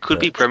 They could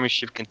be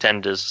premiership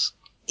contenders.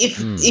 If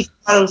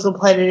finals were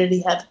played at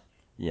Etihad.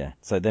 Yeah,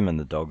 so them and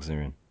the Dogs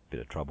are in a bit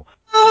of trouble.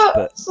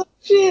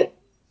 Shit.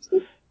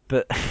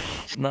 But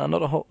no,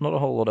 not a whole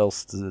lot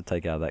else to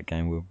take out of that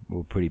game. We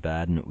were pretty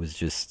bad, and it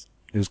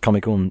was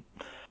comical. And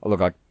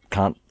look, I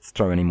can't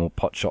throw any more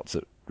pot shots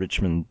at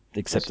Richmond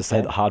except to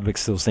say that Hardwick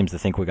still seems to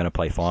think we're going to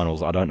play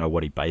finals. I don't know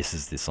what he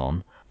bases this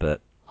on,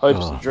 but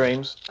hopes and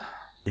dreams.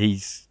 He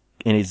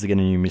needs to get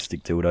a new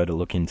Mystic Dildo to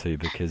look into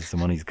because the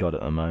one he's got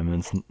at the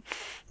moment,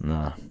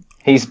 nah.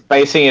 He's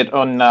basing it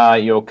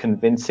on your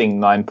convincing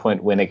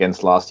 9-point win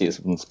against last year's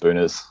Wooden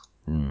Spooners.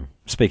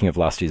 Speaking of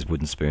last year's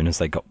Wooden Spooners,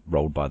 they got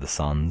rolled by the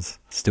Suns,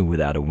 still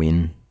without a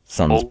win.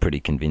 Suns pretty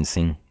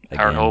convincing. Again.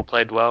 Aaron Hall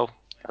played well.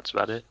 That's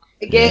about it.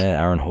 Again.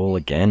 Yeah, Aaron Hall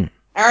again.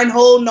 Aaron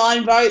Hall,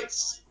 9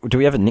 votes. Do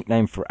we have a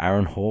nickname for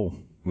Aaron Hall?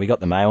 We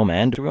got the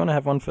Mailman. Do we want to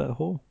have one for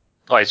Hall?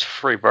 Oh, he's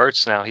 3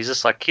 votes now.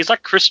 He's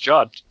like Chris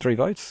Judd. 3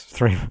 votes?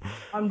 3.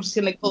 I'm just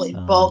going to call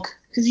him Bog,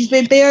 because he's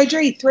been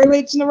BOG 3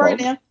 weeks in a row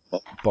now.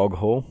 Bog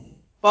Hall.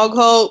 Bog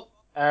Hall.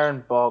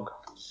 Aaron Bog.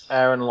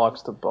 Aaron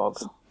likes to bog.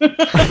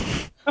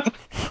 I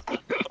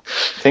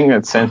think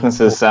that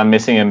sentence is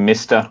missing a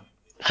mister.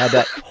 How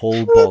about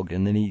Hall Bog,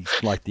 and then he's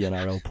like the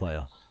NRL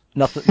player.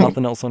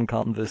 Nothing else on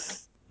Carlton.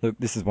 Look,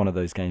 this is one of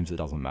those games that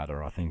doesn't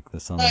matter, I think. The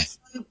Suns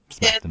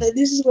smacked them.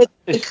 This is where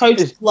the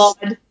coach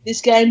lied. This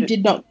game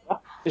did not.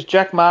 Is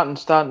Jack Martin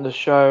starting to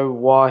show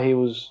why he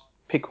was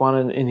pick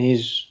 1 in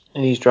his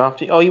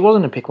draft? Oh, he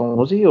wasn't a pick 1,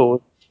 was he?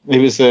 Or it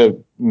was a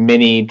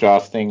mini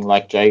draft thing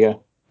like Jager.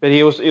 But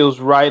he was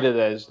rated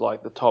as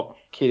like the top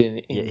kid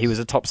in Yeah, he was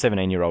a top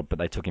 17-year-old, but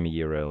they took him a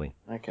year early.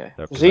 Okay.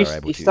 They were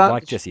able to,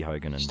 like Jesse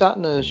Hogan. He's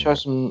starting to show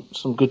some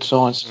good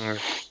signs.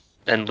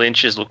 And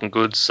Lynch is looking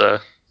good, so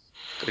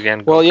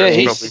again. Well, yeah,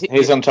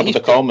 he's on top of the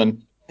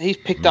Coleman. He's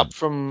picked up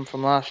from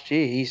last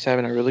year. He's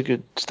having a really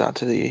good start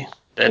to the year.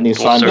 And he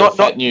signed a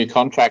fat new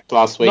contract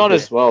last week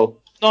as well.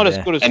 Not as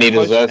good as and he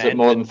deserves it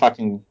more than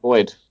fucking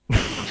Boyd.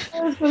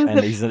 And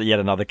he's yet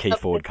another key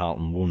forward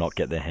Carlton will not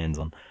get their hands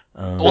on.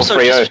 Also,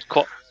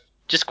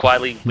 just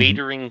quietly,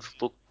 Wiedering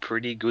looked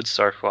pretty good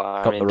so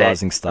far. Got the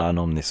Rising Star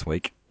nom this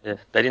week. Yeah,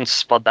 they didn't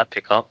spot that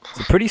pickup. It's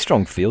a pretty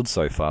strong field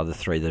so far, the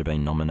 3 that have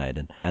been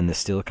nominated. And there's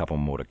still a couple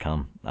more to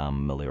come.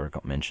 Malera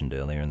got mentioned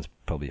earlier, and there's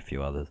probably a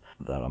few others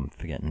that I'm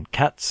forgetting.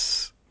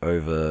 Cats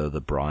over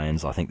the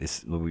Bryans. I think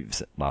we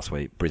said last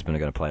week, Brisbane are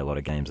going to play a lot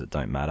of games that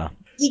don't matter.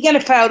 You're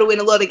going to fail to win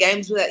a lot of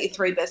games without your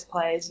 3 best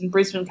players, and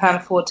Brisbane can't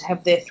afford to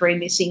have their 3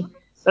 missing.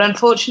 But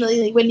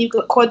unfortunately, when you've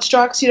got quad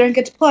strikes, you don't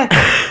get to play.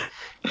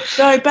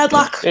 So bad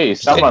luck. Gee,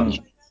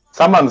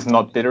 someone's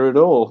not bitter at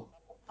all.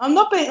 I'm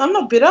not bitter. I'm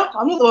not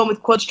the one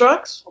with quad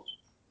strikes.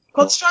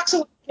 Quad strikes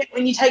are what you get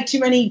when you take too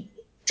many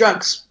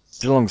drugs.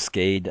 Geelong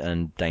skied,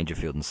 and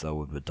Dangerfield and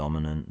Selwood were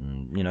dominant,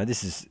 and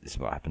this is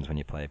what happens when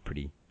you play a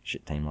pretty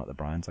shit team like the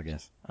Bryans, I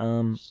guess.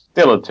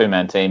 Still a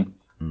 2-man team.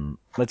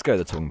 Let's go to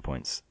the talking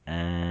points,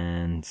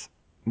 and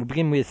we'll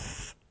begin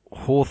with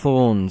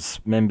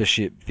Hawthorn's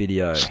membership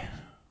video.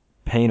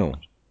 Penal.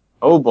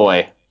 Oh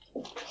boy.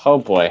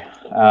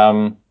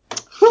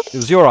 It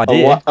was your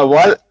idea. A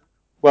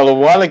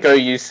while ago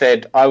you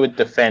said I would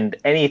defend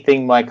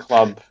anything my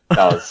club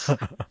does.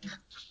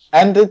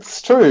 And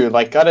it's true.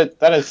 Like, that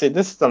is it.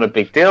 This is not a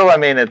big deal. I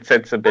mean,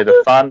 it's a bit of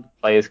fun.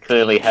 Players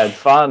clearly had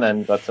fun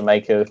and got to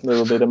make a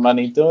little bit of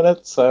money doing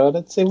it. So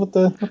let's see what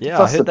the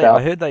fuss about.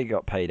 I heard they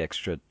got paid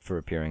extra for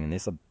appearing in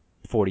this.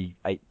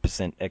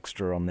 48%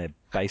 extra on their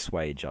base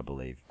wage, I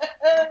believe.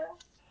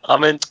 I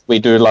mean, we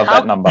do love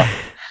that number.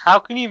 How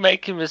can you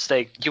make a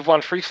mistake? You've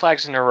won 3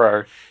 flags in a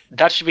row.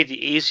 That should be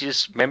the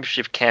easiest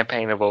membership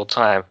campaign of all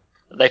time.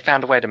 They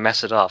found a way to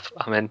mess it up.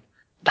 I mean,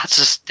 that's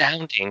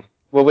astounding.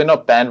 Well, we're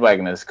not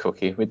bandwagoners,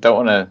 Cookie. We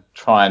don't want to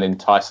try and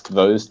entice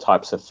those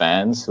types of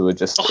fans who are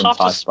just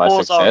enticed by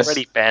success. Are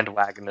already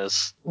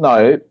bandwagoners.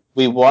 No,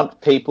 we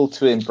want people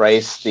to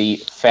embrace the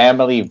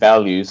family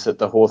values that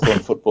the Hawthorn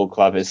Football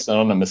Club is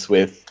synonymous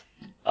with.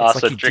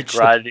 It's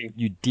like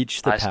you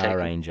ditch the Power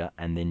Ranger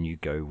and then you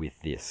go with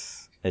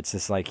this. It's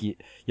just like you're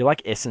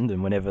like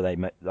Essendon whenever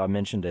I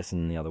mentioned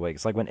Essendon the other week.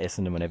 It's like when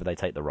Essendon, whenever they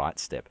take the right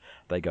step,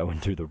 they go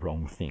and do the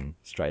wrong thing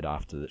straight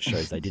after. That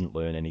shows they didn't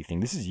learn anything.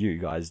 This is you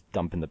guys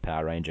dumping the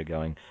Power Ranger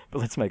going, but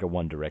let's make a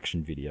One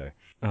Direction video.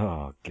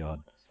 Oh,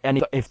 God.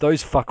 And if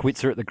those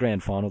fuckwits are at the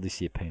grand final this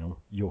year, Penal,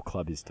 your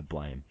club is to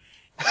blame.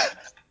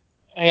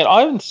 And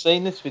I haven't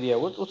seen this video.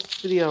 What's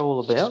this video all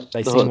about?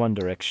 They sing One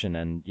Direction,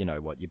 and you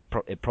know what?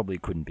 It probably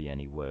couldn't be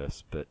any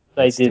worse, but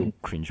it's still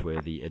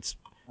cringeworthy.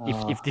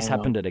 If this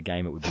happened at a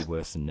game, it would be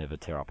worse than Never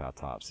Tear Up Our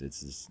Tarps.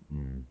 It's just...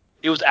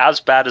 It was as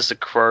bad as the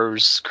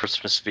Crows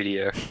Christmas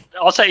video.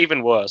 I'll say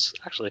even worse,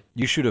 actually.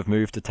 You should have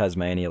moved to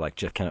Tasmania like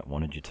Jeff Kennett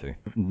wanted you to.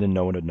 Then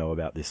no one would know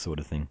about this sort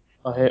of thing.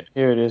 Oh,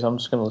 here it is. I'm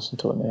just going to listen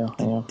to it now.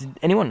 Hang on. Did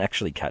anyone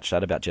actually catch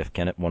that about Jeff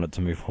Kennett wanted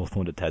to move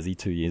Hawthorn to Tassie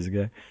 2 years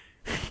ago?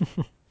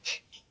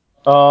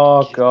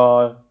 Oh,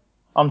 God.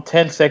 I'm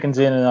 10 seconds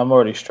in and I'm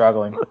already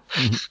struggling. Now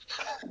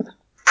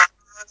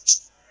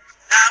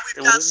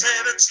we've got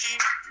 17.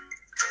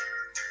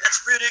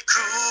 That's pretty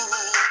cool.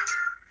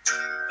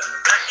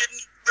 Reckoning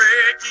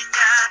breaking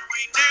and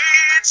we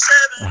need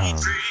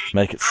 73.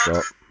 Make it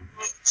stop.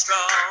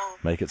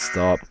 Make it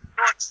stop.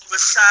 We're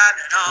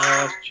signing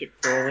Oh, on. Chip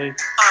Crawley.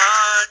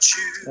 Aren't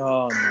you?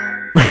 Oh,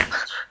 no.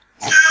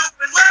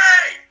 Doing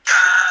way.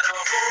 Got a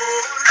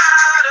whole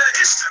lot of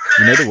history.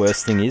 You know the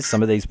worst thing is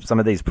some of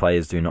these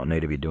players do not need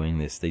to be doing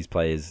this. These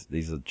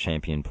are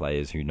champion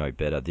players who know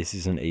better. This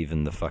isn't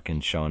even the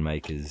fucking Sean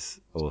Makers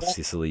or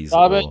Sicily's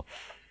or who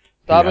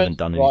haven't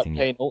done anything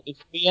yet. If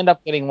we end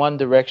up getting One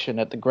Direction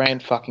at the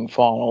grand fucking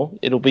final,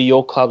 it'll be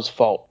your club's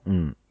fault.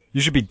 You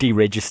should be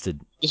deregistered.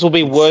 This will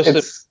be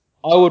worse.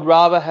 I would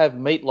rather have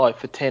Meatloaf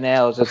for 10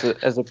 hours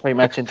as a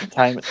pre-match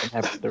entertainment than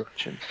have One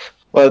Direction.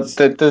 Well,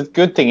 the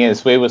good thing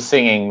is we were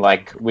singing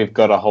like we've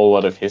got a whole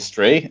lot of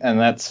history, and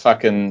that's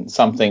fucking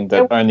something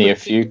that only a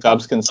few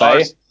clubs can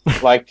say.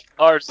 Like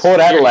Port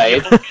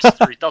Adelaide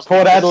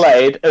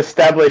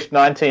established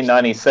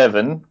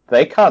 1997.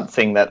 They can't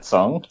sing that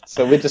song,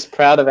 so we're just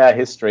proud of our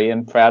history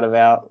and proud of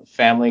our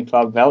family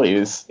club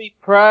values. Be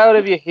proud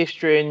of your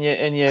history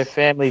and your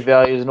family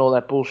values and all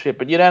that bullshit,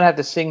 but you don't have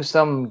to sing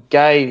some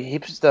gay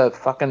hipster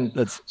fucking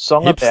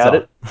song about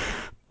it.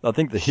 I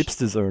think the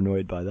hipsters are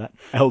annoyed by that.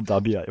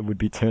 LW would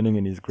be turning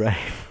in his grave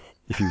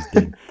if he was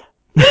dead.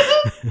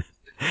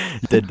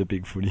 Dead to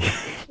big footy.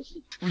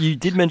 You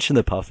did mention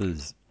the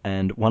Puffers,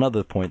 and one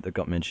other point that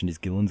got mentioned is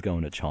Gillon's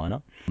going to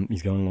China.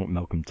 He's going along with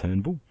Malcolm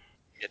Turnbull.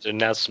 Yeah, to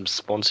announce some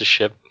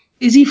sponsorship.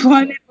 Is he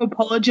flying to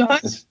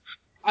apologise?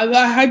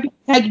 I hope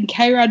he's taking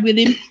K-Rod with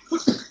him,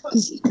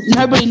 because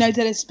nobody knows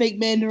how to speak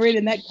Mandarin,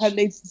 and that cunt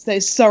needs to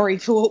say sorry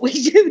for what we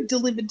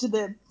delivered to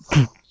them.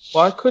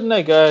 Why couldn't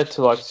they go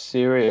to like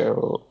Syria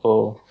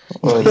or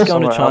he's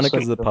going to China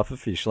because of the puffer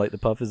fish. Like the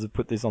puffers have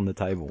put this on the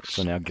table,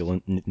 so now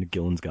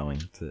Gillon's going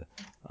to.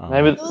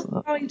 Maybe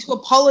going to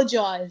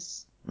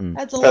apologise.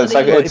 That's all. So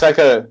it's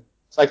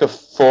like a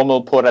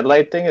formal Port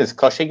Adelaide thing. Is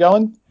Koshy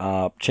going?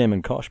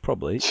 Chairman Kosh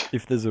probably.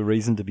 If there's a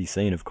reason to be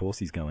seen, of course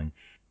he's going.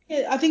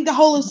 Yeah, I think the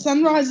whole of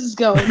Sunrise is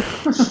going.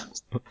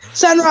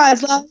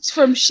 Sunrise loves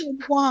from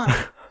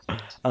Shenhuan.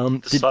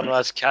 The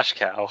Sunrise Cash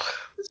Cow.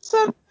 The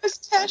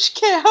Sunrise Cash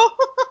Cow.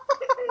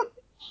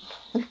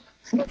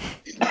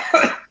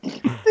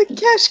 The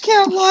Cash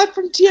Cow live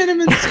from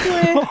Tiananmen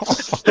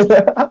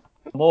Square.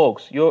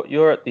 Morgs,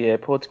 you're at the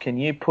airport. Can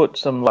you put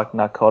some like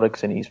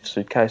narcotics in his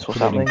suitcase or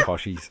something?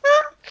 Koshies.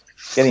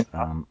 Get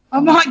him. I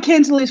might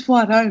cancel his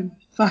flight home.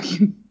 Fuck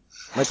him.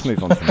 Let's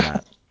move on from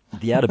that.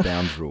 The out of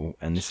bounds rule,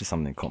 and this is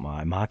something that caught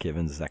my eye. Mark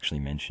Evans has actually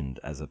mentioned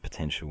as a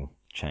potential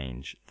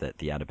change that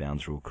the out of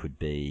bounds rule could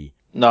be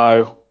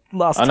No.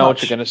 last I know touch,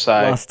 what you're going to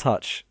say. Last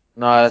touch.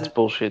 No, that's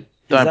bullshit.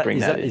 Don't bring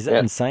that in. Is that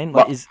insane?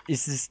 Like, is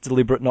this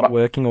deliberate not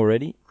working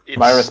already?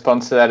 My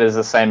response to that is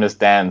the same as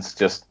Dan's.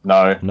 Just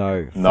no.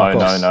 No.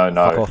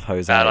 Fuck off,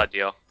 Jose. Bad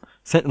idea.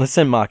 Let's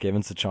send Mark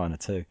Evans to China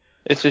too.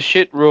 It's a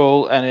shit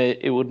rule, and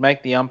it would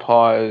make the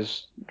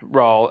umpire's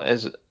role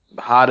as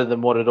harder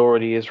than what it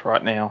already is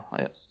right now.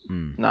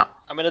 No.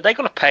 I mean, are they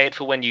going to pay it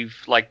for when you've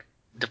like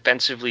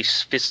defensively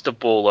fist the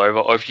ball over,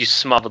 or if you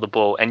smother the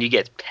ball and you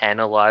get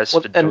penalised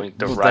for doing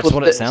the right? That's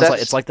what it sounds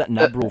like. It's like that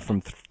NAB rule from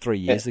 3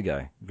 years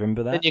ago.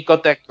 Remember that? Then you've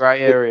got that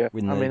grey area.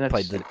 When they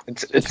played the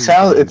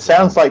it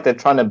sounds like they're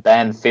trying to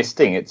ban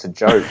fisting. It's a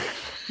joke.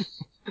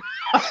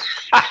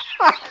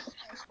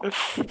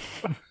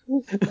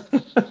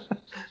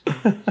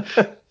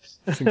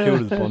 St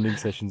Kilda's bonding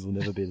sessions will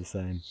never be the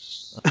same.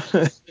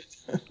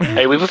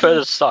 Hey, we prefer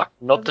the sock,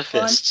 not the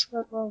fists.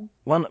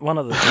 One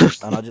other thing,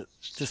 and I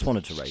just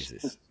wanted to raise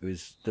this,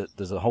 is that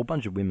there's a whole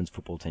bunch of women's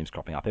football teams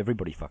cropping up.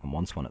 Everybody fucking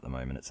wants one at the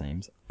moment, it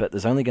seems. But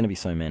there's only going to be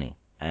so many.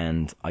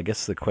 And I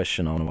guess the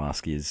question I want to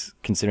ask is,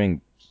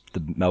 considering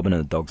the Melbourne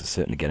and the Dogs are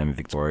certain to get them in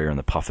Victoria, and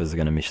the Puffers are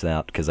going to miss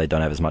out because they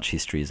don't have as much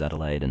history as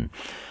Adelaide and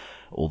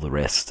all the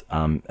rest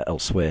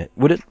elsewhere,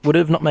 would it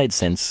have not made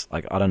sense?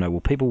 Like, I don't know,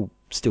 will people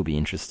still be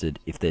interested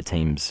if their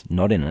team's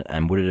not in it,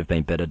 and would it have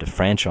been better to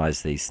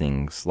franchise these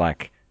things,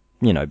 like,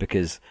 you know,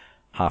 because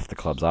half the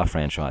clubs are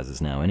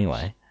franchises now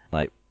anyway.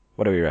 Like,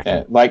 what do we reckon?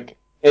 Yeah, like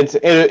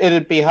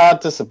it'd be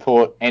hard to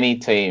support any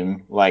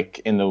team like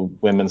in the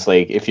women's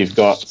league if you've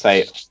got,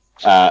 say,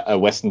 a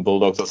Western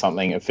Bulldogs or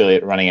something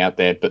affiliate running out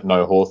there, but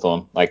no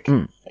Hawthorn. Like,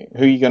 who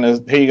are you gonna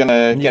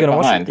get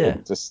behind? Yeah.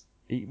 Just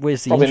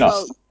where's the probably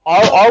interest? not.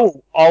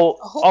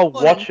 I'll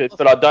watch it,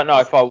 but I don't know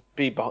if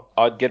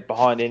I'd get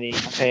behind any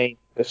team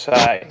per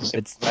se.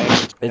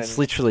 It's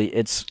literally,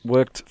 it's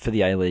worked for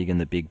the A-League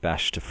and the Big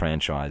Bash to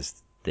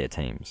franchise their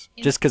teams.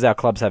 Just because our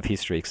clubs have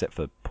history, except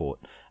for Port.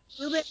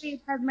 Will there be a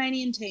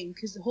Tasmanian team?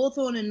 Because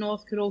Hawthorn and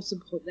North could all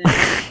support them.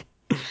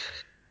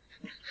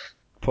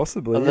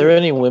 Possibly. Are there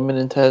any women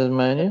in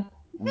Tasmania?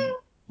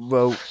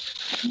 Well,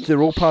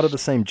 they're all part of the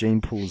same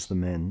gene pool as the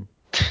men.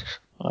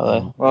 Are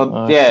they? Well,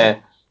 Oh, yeah,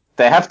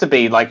 there have to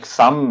be like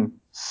some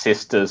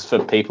sisters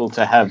for people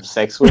to have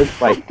sex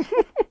with. Like,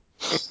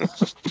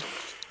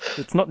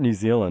 It's not New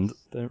Zealand.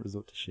 Don't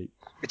resort to sheep.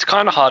 It's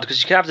kind of hard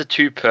because you can have the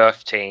two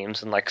Perth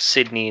teams and like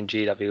Sydney and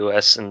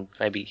GWS and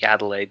maybe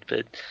Adelaide,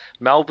 but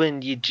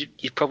Melbourne, you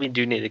probably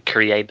do need to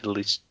create at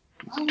least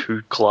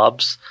two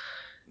clubs.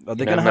 They're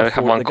You going to know, have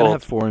four. one They're going to called-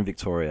 have four in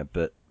Victoria,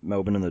 but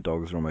Melbourne and the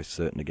Dogs are almost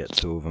certain to get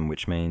two of them,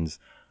 which means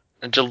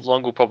And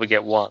Geelong will probably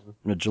get one.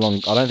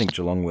 Geelong. I don't think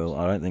Geelong will.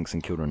 I don't think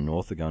St Kilda and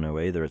North are going to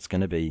either. It's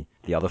going to be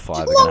the other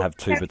five are going to have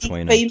two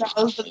between them.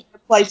 Females that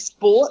play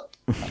sport.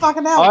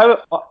 Fucking hell.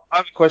 I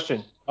have a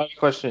question.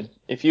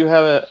 If you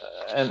have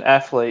an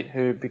athlete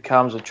who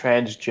becomes a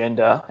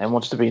transgender and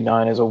wants to be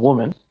known as a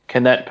woman,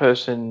 can that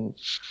person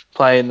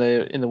play in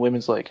the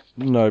women's league?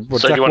 No, well,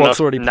 So Jack do you want Watts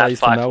to already Nat plays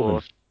for Fyfe Melbourne.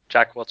 or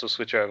Jack Watts will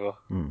switch over?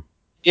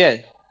 Yeah.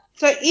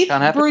 So if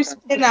Can't happen. Bruce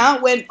Jenner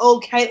went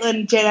all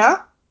Caitlyn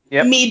Jenner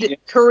Yep.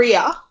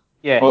 mid-career,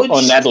 Yeah. or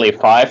Natalie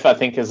Fyfe, I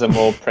think, is a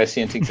more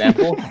prescient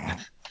example.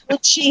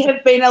 would she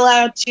have been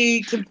allowed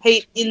to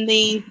compete in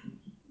the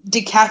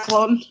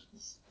decathlon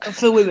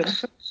for women?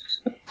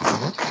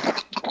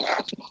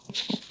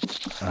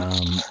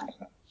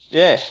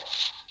 Yeah.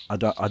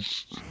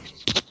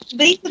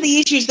 These are the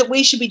issues that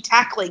we should be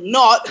tackling,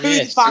 not who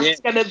the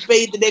fuck's going to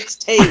be the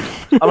next team.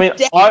 I mean,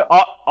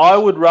 I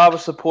would rather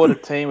support a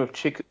team of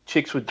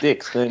chicks with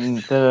dicks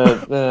than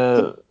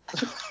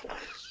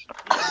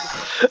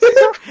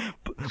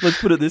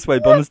Let's put it this way: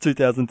 Bombers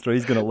 2003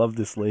 is going to love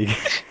this league,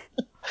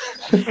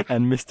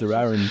 and Mr.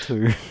 Aaron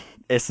too.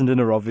 Essendon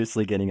are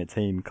obviously getting a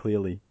team,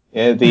 clearly.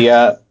 Yeah,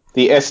 the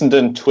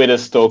Essendon Twitter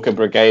stalker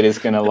brigade is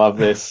going to love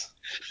this.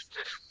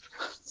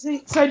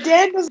 So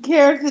Dan doesn't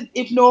care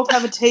if North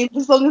have a team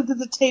as long as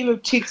there's a team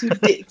of chicks with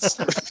dicks.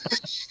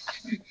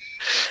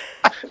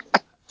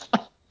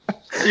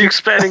 Are you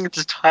expanding into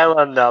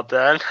Thailand now,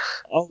 Dan?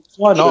 Oh,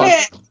 why not?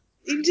 Yeah,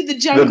 into the The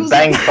jungles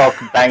Bangkok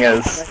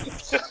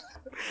Bangers.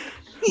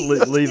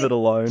 Leave it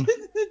alone.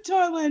 the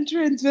Thailand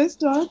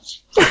transvestites.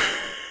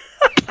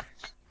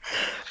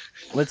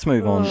 Let's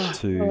move on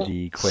to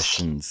the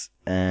questions.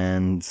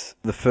 And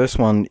the first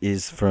one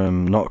is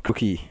from Not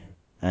Cookie.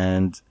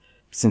 And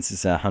since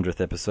it's our 100th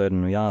episode,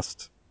 and we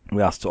asked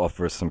to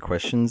offer us some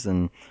questions,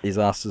 and he's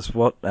asked us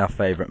what our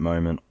favourite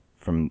moment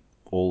from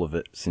all of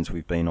it since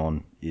we've been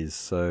on is.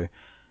 So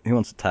who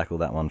wants to tackle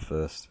that one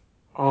first?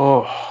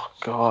 Oh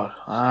God.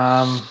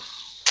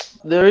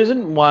 There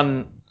isn't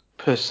one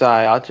per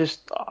se.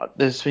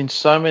 There's been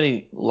so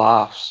many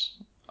laughs.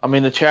 I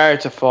mean, the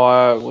Chariots of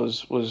Fire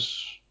was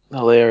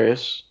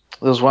hilarious.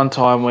 There was one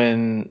time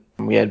when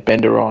we had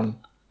Bender on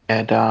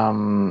and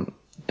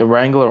the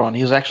Wrangler on.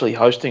 He was actually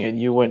hosting it.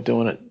 You weren't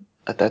doing it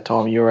at that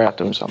time. You were out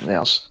doing something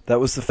else. That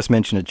was the first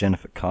mention of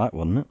Jennifer Kite,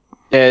 wasn't it?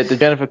 Yeah, the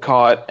Jennifer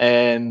Kite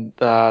and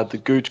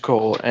the Gooch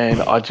call,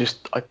 and I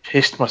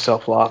pissed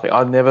myself laughing.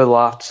 I never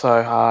laughed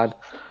so hard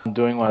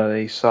doing one of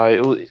these.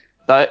 So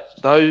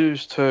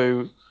those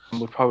two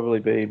would probably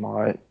be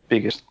my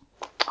biggest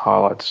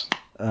highlights.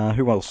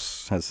 Who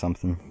else has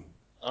something?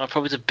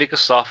 Probably the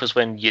biggest laugh is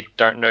when you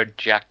don't know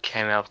Jack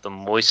came out with the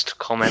moist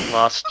comment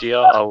last year.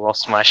 I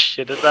lost my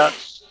shit at that.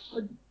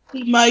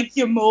 He make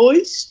you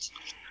moist.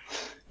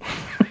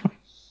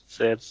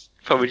 So it's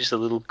probably just the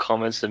little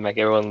comments that make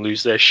everyone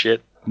lose their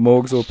shit.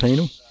 Morgs or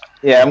penal?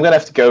 Yeah, I'm going to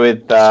have to go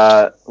with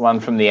one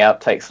from the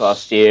outtakes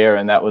last year,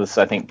 and that was,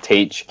 I think,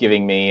 Teach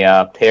giving me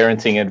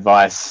parenting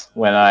advice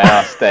when I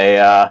asked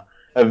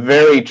a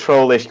very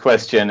trollish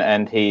question,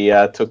 and he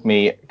took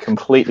me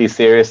completely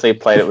seriously,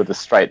 played it with a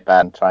straight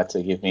bat, and tried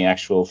to give me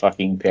actual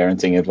fucking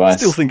parenting advice.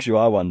 Still thinks you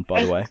are one,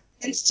 by the way.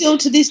 And still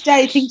to this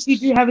day thinks you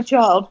do have a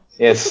child.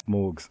 Yes.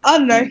 Morgs. I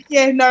don't know.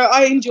 Yeah, no,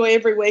 I enjoy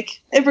every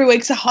week. Every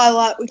week's a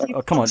highlight with you.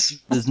 Oh, come on.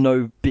 There's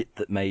no bit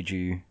that made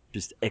you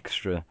just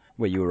extra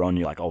where you were on.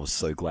 You're like, I was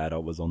so glad I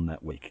was on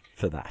that week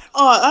for that.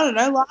 Oh, I don't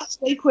know.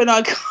 Last week when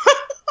I got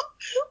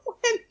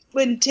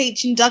when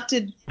Teach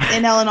inducted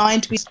NL and I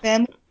into his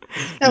family,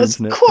 that was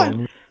Internet quite.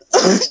 family.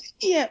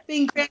 Yeah,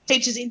 being Grand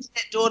Teacher's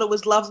internet daughter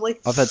was lovely.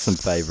 I've had some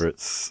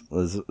favourites.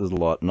 There's a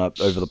lot, and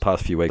over the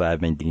past few weeks, I've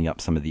been digging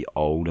up some of the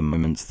older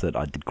moments that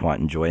I did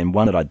quite enjoy. And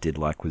one that I did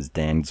like was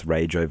Dan's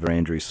rage over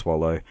Andrew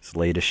Swallow's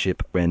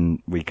leadership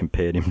when we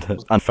compared him to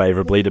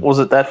unfavourably to. Was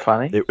it that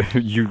funny?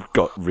 You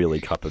got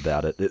really cup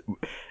about it.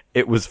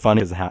 It was funny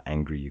because of how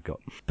angry you got.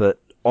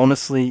 But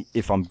honestly,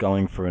 if I'm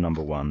going for a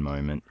number one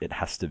moment, it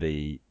has to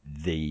be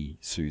the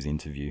Sue's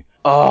interview.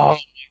 Oh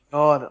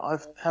God!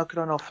 How could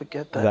I not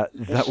forget that?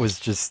 That was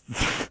just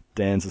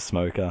Dan's a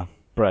smoker.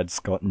 Brad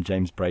Scott and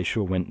James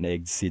Brayshaw went and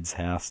egged Sid's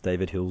house.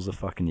 David Hill's a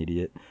fucking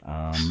idiot.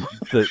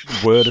 The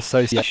word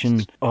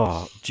association.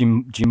 Oh,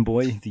 Jim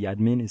Boy, the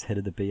admin, is head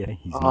of the BA.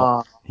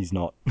 He's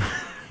not.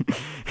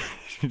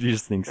 He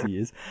just thinks he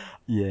is.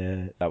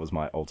 Yeah, that was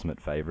my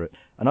ultimate favourite.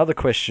 Another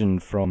question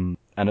from,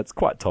 and it's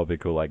quite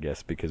topical, I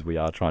guess, because we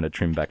are trying to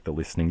trim back the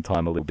listening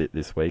time a little bit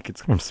this week.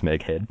 It's from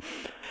Smeghead.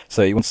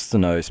 So he wants to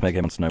know,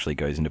 Smeghead wants to know, actually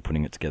goes into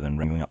putting it together and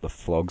wrangling up the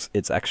flogs.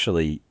 It's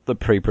actually, the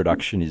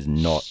pre-production is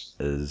not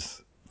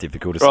as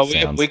difficult as it We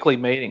have sounds. weekly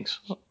meetings.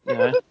 You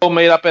know, we'll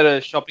meet up at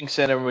a shopping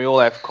centre and we all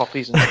have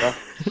coffees and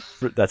stuff.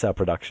 That's our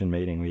production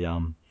meeting. We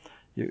Nell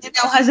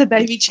has a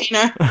baby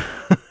Chino.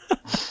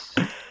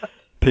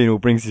 Penal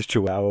brings his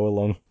chihuahua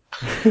along.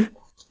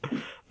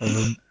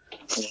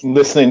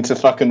 Listening to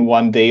fucking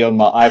 1D on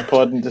my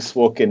iPod and just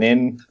walking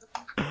in.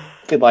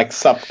 Be like,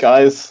 sup,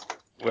 guys?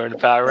 We're in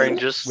Power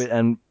Rangers.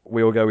 And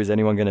we all go, is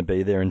anyone going to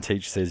be there? And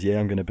Teach says, yeah,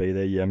 I'm going to be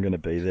there. Yeah, I'm going to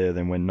be there.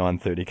 Then when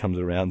 9:30 comes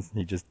around,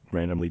 he just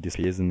randomly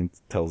disappears and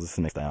tells us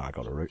the next day, I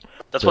got a route.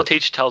 That's what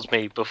Teach tells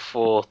me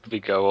before we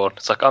go on.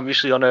 It's like, I'm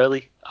usually on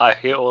early. I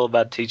hear all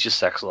about Teach's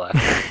sex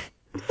life.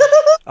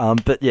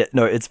 But yeah,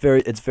 no, it's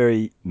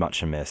very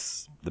much a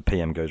mess. The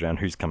PM goes around,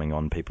 who's coming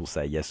on, people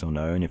say yes or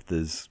no, and if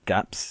there's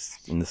gaps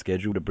in the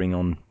schedule to bring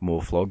on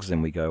more flogs,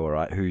 then we go, all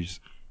right, who's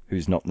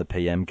not in the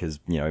PM, because,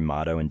 you know,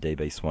 Mardo and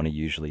DB Swanee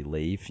usually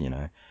leave, you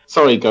know.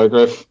 Sorry, Go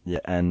Griff. Yeah,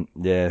 and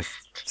yeah,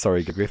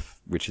 sorry, Go Griff,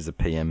 which is a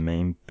PM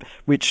meme,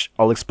 which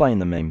I'll explain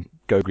the meme.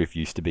 Go Griff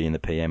used to be in the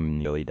PM in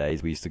the early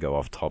days. We used to go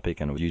off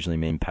topic, and it was usually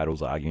me and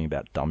Paddles arguing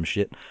about dumb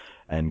shit.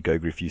 And Go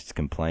Griff used to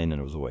complain, and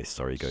it was always,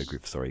 sorry, Go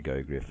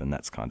Griff, and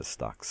that's kind of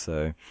stuck.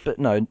 So, but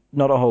no,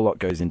 not a whole lot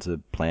goes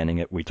into planning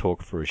it. We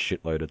talk for a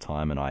shitload of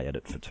time, and I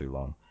edit for too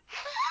long.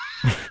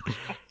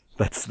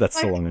 That's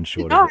the long and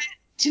short of it.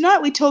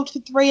 Tonight we talked for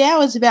 3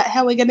 hours about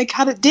how we're going to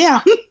cut it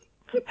down.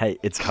 Hey,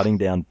 it's cutting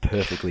down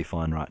perfectly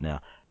fine right now.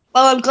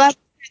 Well, I'm glad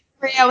we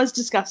spent 3 hours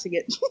discussing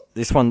it.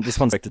 This one's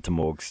directed to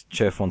Morgs.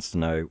 Cherf wants to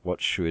know,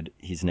 what should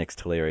his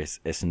next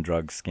hilarious Essendon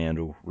drug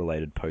scandal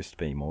related post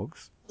be,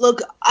 Morgs?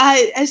 Look,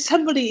 as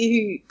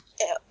somebody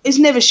who is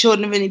never short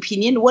of an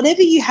opinion,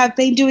 whatever you have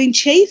been doing,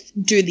 Chief,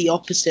 do the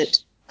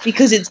opposite.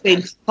 Because it's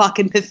been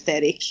fucking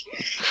pathetic.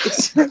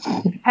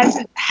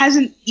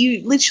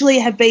 You literally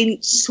have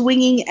been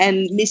swinging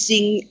and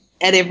missing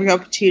at every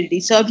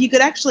opportunity. So if you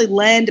could actually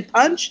land a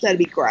punch, that'd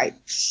be great.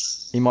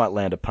 He might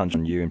land a punch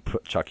on you and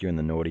chuck you in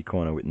the naughty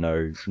corner with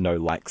no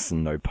likes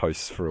and no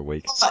posts for a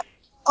week.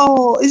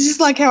 Oh, it's just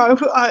like how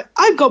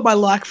I got my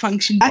like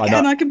function back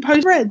and I can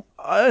post red.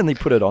 I only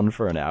put it on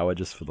for an hour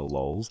just for the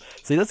lols.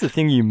 See, that's the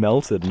thing, you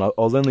melted, and I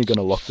was only going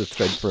to lock the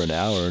thread for an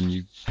hour, and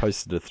you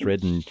posted a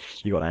thread and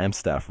you got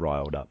Amstaff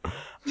riled up.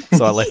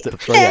 So I left it for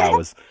 3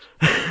 hours.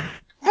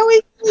 How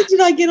easily did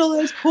I get all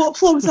those court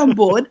flogs on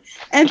board?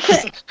 And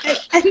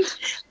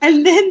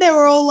then they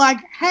were all like,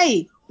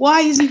 hey, why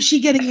isn't she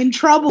getting in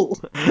trouble?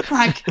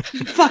 Like,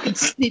 fucking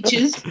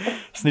snitches.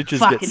 Snitches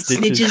fucking get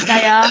stitches. Snitches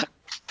they are.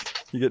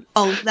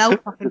 Oh, they'll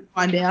fucking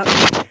find out.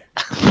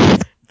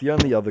 The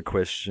only other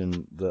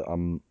question that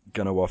I'm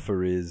going to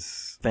offer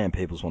is, Fan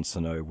Peoples wants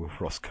to know, will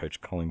Ross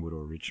coach Collingwood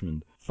or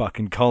Richmond?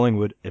 Fucking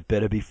Collingwood. It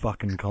better be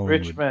fucking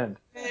Collingwood. Richmond.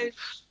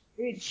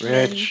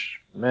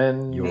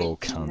 You're all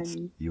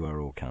cunts. You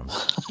are all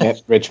cunts. Yeah,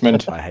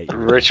 Richmond. I hate you.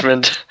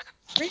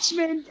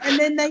 Richmond, and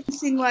then they can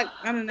sing, like,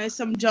 I don't know,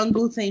 some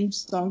jungle-themed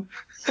song.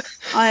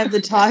 Eye of the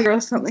Tiger or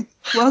something.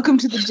 Welcome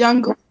to the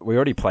jungle. We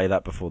already play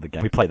that before the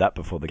game. We played that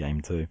before the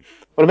game too.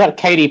 What about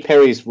Katy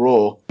Perry's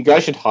Raw? You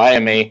guys should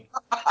hire me.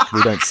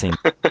 We don't sing.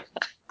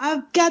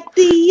 I've got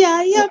the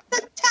eye of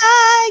the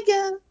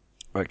tiger.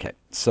 Okay,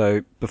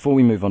 so before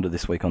we move on to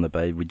this week on the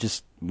Bay,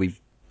 we've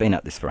been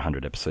at this for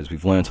 100 episodes.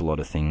 We've learnt a lot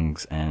of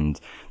things, and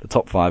the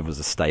top 5 was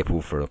a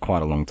staple for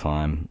quite a long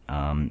time.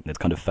 It's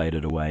kind of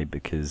faded away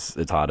because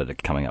it's harder to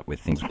coming up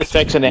with things. It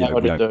takes an hour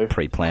to do. We don't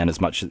pre-plan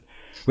as much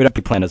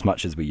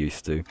as we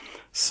used to.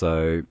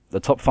 So the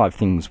top 5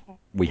 things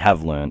we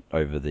have learnt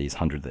over these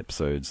 100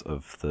 episodes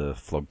of the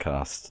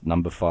Flogcast.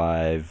 Number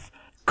 5,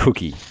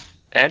 cookie.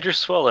 Andrew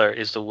Sweller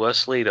is the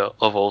worst leader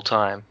of all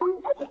time.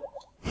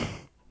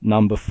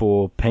 Number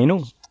 4,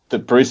 penal.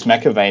 That Bruce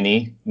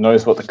McAvaney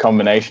knows what the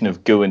combination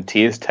of goo and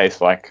tears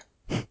tastes like.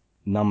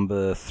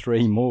 Number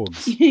 3,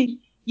 Morgs.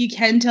 You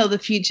can tell the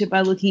future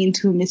by looking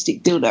into a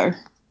mystic dildo.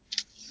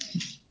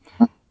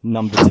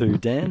 Number 2,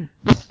 Dan.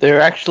 There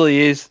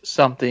actually is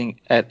something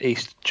at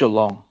East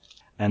Gillon.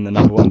 And the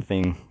number 1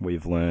 thing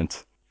we've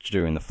learnt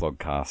during the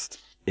Flogcast,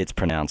 it's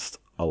pronounced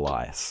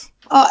Elias.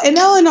 And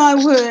Elle and I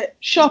were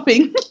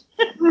shopping.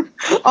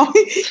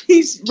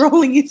 He's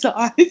rolling his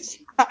eyes.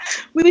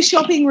 We were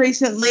shopping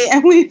recently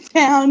and we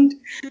found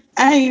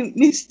a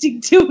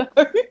mystic dildo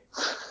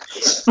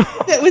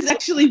that was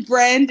actually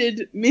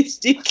branded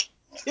Mystic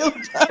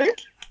Dildo.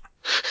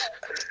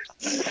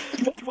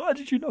 Why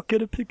did you not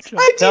get a picture?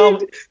 Tell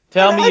me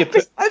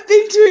I've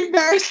been too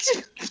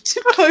embarrassed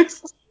to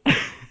post.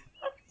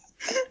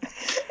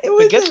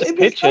 Forget the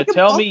picture. Like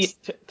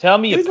tell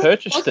me you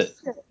purchased it.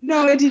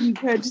 No, I didn't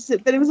purchase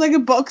it, but it was like a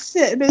box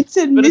set, and it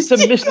said But Mystic.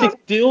 It's a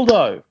mystic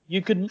dildo.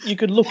 You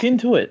could look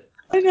into it.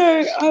 I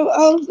know.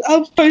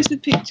 I'll post a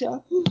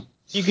picture.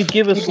 You could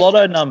give us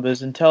lotto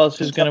numbers and tell us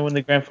who's going to win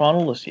the grand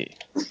final this year.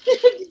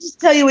 Just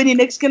tell you when you're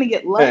next going to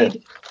get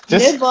laid. Yeah.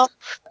 Never.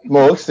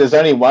 Morgs, there's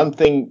only one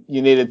thing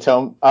you need to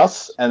tell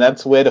us, and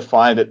that's where to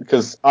find it,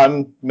 because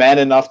I'm man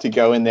enough to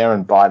go in there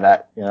and buy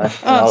that,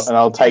 and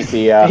I'll take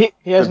the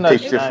He has no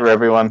picture shame. for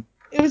everyone.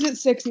 It was at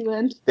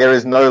Sexyland. There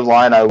is no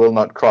line I will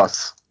not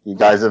cross. You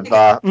guys have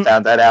found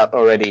that out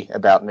already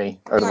about me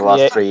over the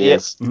last 3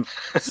 years.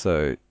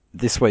 So,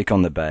 this week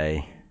on the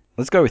Bay,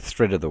 let's go with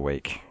Thread of the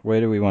Week. Where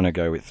do we want to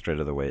go with Thread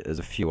of the Week? There's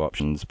a few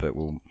options, but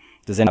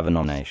does anyone have a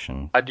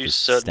nomination? I do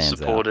certain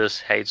supporters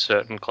hate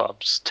certain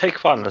clubs. Take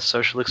part in the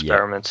social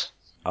experiment.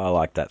 I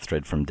like that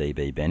thread from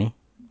DB Benny.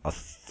 I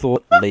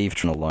thought Leave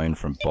Trin Alone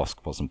from Bosk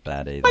wasn't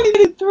bad either. I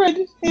did a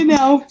thread, and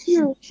now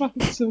you're a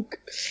fucking sook.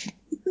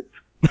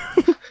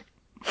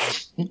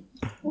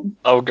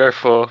 I'll go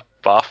for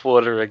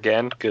bathwater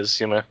again,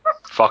 because,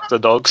 fuck the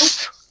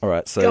dogs.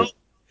 Alright, so...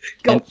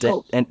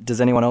 And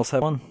does anyone else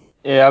have one?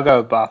 Yeah, I'll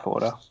go with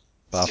bathwater.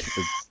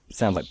 It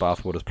sounds like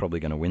bathwater's probably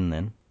going to win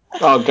then.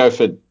 I'll go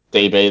for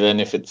DB then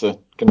if it's going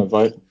to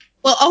vote.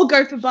 Well, I'll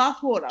go for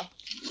bathwater.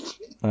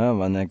 Oh,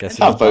 well, I guess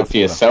I'll vote for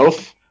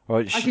yourself. Well,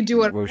 I can do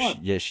what I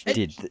want. Yeah, she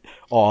did.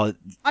 Oh,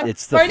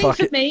 it's the voting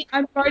for me.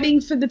 I'm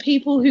voting for the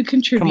people who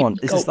contribute. Come on,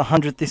 is this the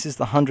 100th? This is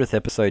the 100th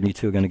episode, and you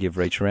two are going to give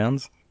reach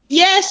rounds?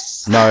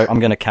 Yes. No, I'm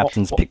going to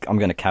captain's pick. I'm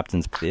going to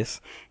captain's pick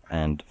this,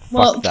 and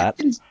fuck that,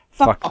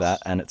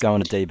 and it's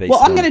going to DB. Well,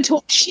 I'm going to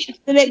talk shit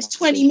for the next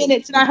 20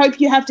 minutes, and I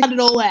hope you have to cut it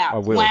all out. I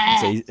will.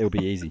 It'll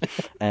be easy.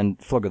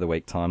 And Flog of the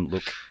Week time.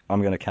 Look,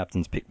 I'm going to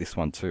captain's pick this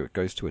one too. It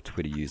goes to a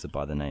Twitter user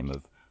by the name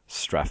of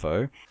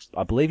Straffo.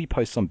 I believe he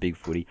posts on Big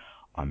Footy.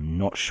 I'm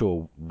not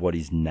sure what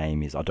his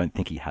name is. I don't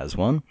think he has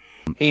one.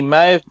 He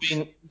may have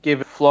been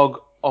given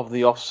Flog of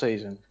the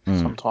off-season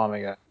some time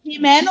ago.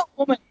 Man or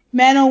woman?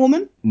 Man or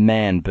woman?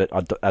 Man, but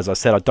as I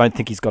said, I don't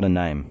think he's got a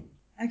name.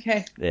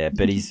 Okay. Yeah,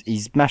 but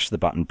he's mashed the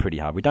button pretty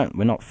hard.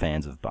 We're not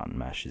fans of button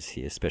mashes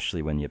here,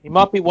 especially when you. He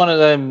might be one of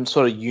them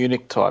sort of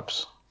eunuch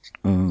types.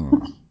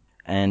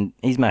 And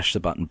he's mashed the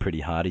button pretty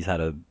hard. He's had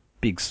a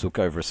big sook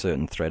over a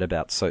certain thread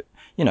about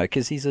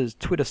because he's a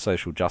Twitter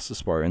social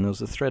justice warrior, and there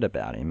was a thread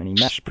about him, and he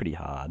mashed pretty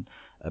hard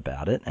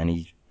about it, and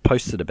he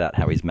posted about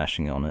how he's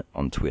mashing on it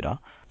on Twitter.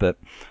 But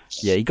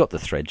yeah, he got the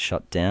thread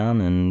shut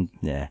down, and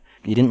yeah,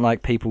 he didn't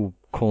like people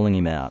calling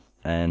him out,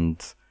 and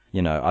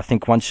I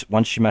think once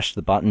you mash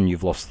the button,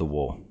 you've lost the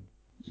war,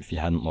 if you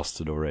hadn't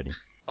lost it already.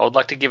 I would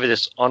like to give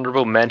this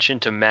honourable mention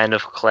to Man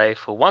of Clay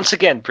for once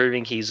again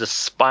proving he's a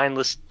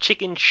spineless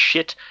chicken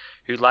shit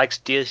who likes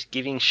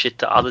giving shit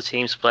to other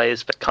teams'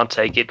 players but can't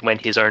take it when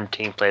his own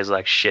team plays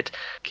like shit.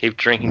 Keep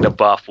drinking the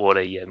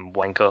bathwater, you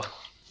wanker.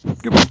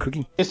 Good one,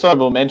 Cookie. Just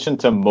honourable mention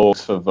to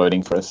Morgs for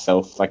voting for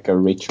herself, like a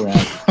reach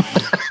around.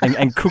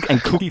 and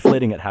Cookie for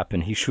letting it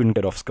happen. He shouldn't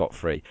get off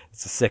scot-free.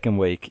 It's the second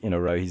week in a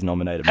row he's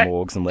nominated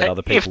Morgs and let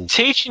other people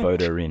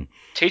vote her in.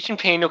 Teaching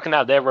Penal can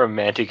have their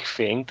romantic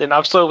thing, then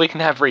absolutely we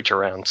can have reach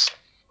arounds.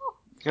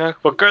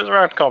 What goes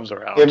around comes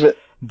around. Yeah, but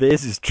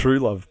theirs is true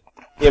love.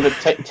 Yeah,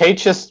 but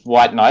Teach just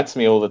white knights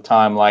me all the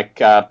time,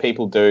 like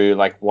people do,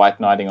 like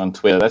white knighting on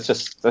Twitter. That's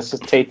just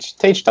Teach.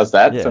 Teach does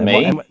that for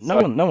me. And no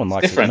one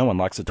likes it. No one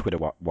likes a Twitter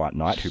white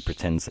knight who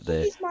pretends that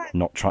they're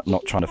not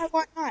trying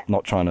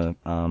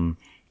to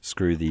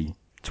screw the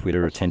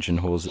Twitter attention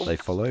whores that they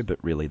follow,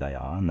 but really they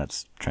are, and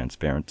that's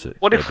transparent to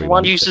What if everyone.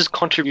 one user's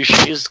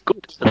contribution is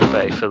good to the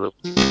Bay for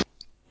the...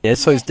 Yeah,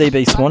 so is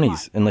DB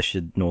Swannies, unless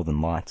you're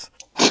Northern Lights.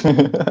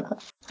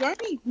 Don't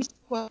be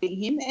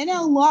misquoting him.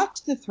 NL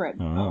liked the thread.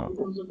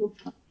 Oh.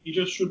 You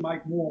just should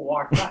make more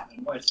like that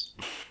and less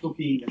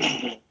looking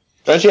at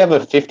Don't you have a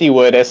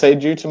 50-word essay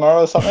due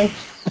tomorrow or something?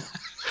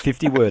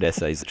 50-word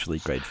essay is actually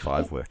grade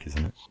 5 work,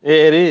 isn't it? Yeah,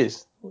 it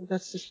is.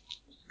 That's just...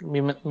 You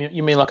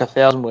mean like a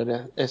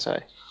 1,000-word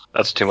essay?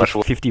 That's too much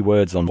work. 50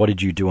 words on what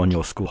did you do on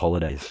your school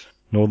holidays.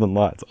 Northern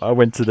Lights. I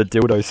went to the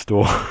dildo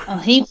store.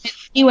 Oh, he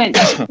went.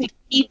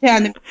 He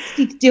found a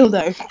stick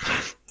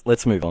dildo.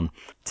 Let's move on.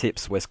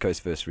 Tips, West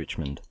Coast versus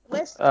Richmond.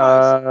 West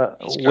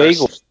Coast.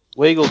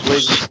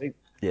 Weagles.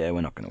 Yeah,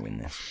 we're not going to win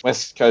this.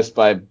 West Coast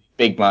by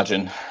big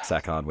margin.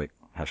 Sack Hardwick.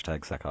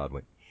 Hashtag Sack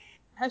Hardwick.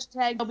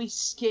 Hashtag I'll be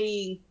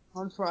skiing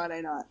on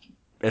Friday night.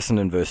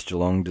 Essendon versus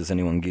Geelong. Does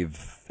anyone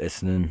give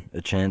Essendon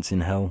a chance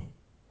in hell?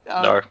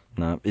 No.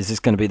 No. Is this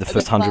going to be the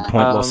first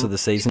 100-point loss of the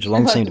season?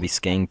 Geelong seem to be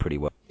skiing pretty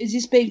well. Is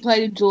this being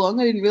played in Geelong?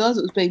 I didn't realise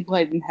it was being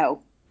played in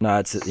hell. No,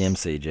 it's at the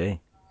MCG.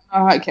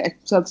 Oh, okay.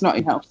 So it's not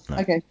in hell. No.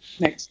 Okay,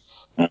 next.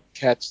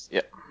 Cats,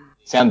 yeah.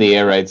 Sound the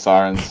air raid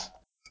sirens.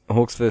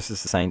 Hawks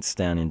versus the Saints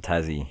down in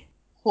Tassie.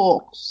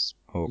 Hawks.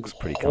 Hawks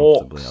pretty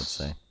comfortably, I'd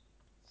say.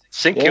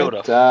 St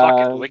Kilda. Yeah,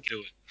 Fuck it, we can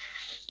do it.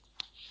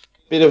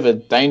 Bit of a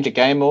danger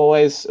game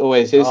always is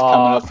coming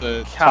off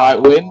a tight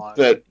come win, on.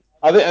 but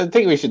I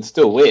think we should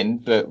still win,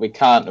 but we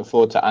can't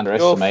afford to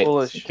underestimate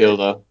full of St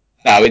Kilda.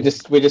 No, we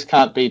just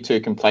can't be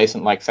too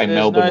complacent like, say, There's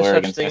Melbourne no were such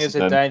against thing as a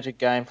Essendon. danger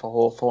game for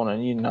Hawthorn,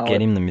 and you know Get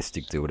it. him the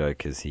Mystic Dildo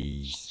because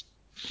he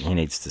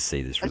needs to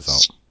see this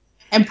result.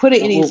 And put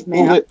it in his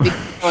mouth. We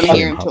don't want to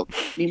hear him Shut talk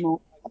anymore.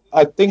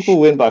 I think we'll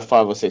win by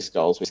 5 or 6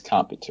 goals. We just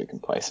can't be too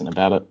complacent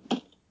about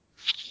it.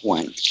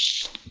 Wank.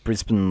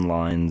 Brisbane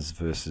Lions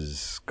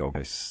versus Gold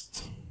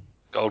Coast.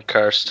 Gold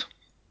Coast.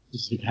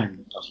 This is a game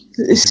that doesn't.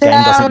 This game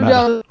doesn't Sound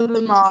matter. of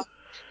the March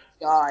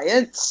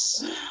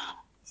Giants.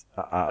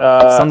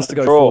 Suns to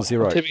go draw.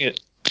 4-0.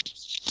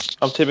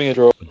 I'm tipping a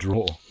draw. A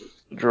draw.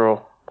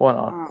 Draw. Why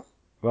not?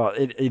 Well,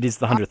 it is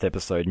the 100th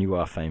episode, and you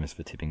are famous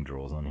for tipping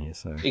draws on here,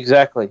 so...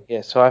 Exactly.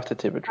 Yeah, so I have to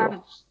tip a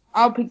draw.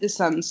 I'll pick the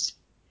Suns.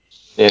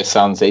 Yeah,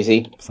 sounds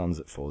easy. Suns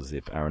at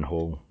 4-zip. Aaron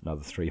Hall,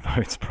 another 3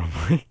 votes,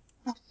 probably.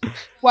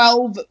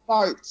 12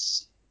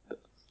 votes.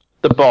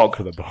 The bog.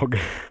 For the bog.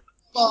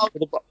 Bog.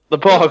 The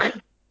bog.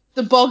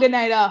 The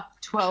Boganator,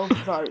 12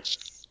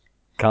 votes.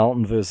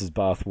 Carlton versus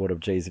Bathwater.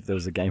 Geez, if there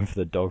was a game for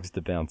the Dogs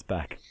to bounce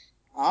back.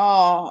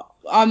 Oh,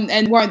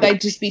 and won't they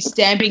just be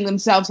stamping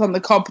themselves on the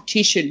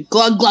competition?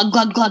 Glug, glug,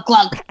 glug, glug,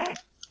 glug.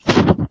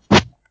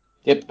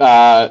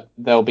 Yep,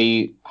 they'll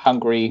be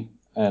hungry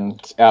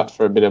and out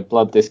for a bit of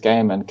blood this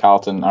game, and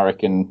Carlton, I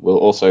reckon, will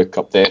also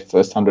cop their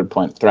first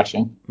 100-point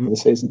thrashing for the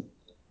season.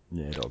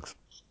 Yeah, Dogs.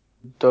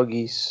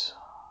 Doggies.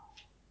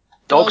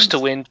 Dogs to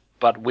win,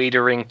 but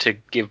Wiedering to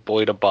give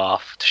Boyd a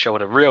bath to show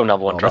what a real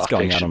number one that's draft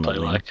going pick out should on a play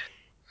limb. like.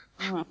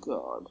 Oh,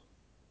 God.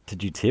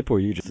 Did you tip, or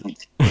you just...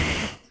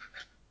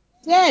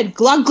 Dead.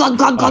 Glug, glug,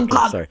 glug, glug, Okay,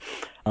 glug. sorry.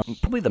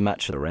 Probably the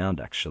match of the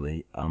round,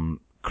 actually.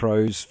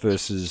 Crows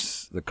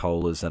versus the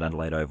Kohlers at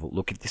Adelaide Oval.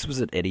 Look, if this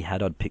was at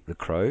Etihad, I'd pick the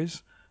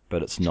Crows,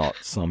 but it's not,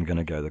 so I'm going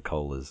to go the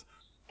Kohlers.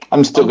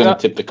 I'm still going to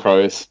tip the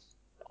Crows.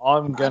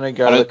 I'm going to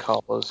go the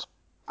Coppers.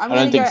 I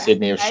don't think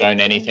Sydney have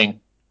shown anything.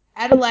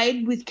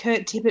 Adelaide with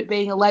Kurt Tippett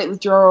being a late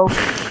withdrawal.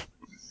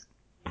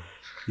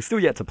 He's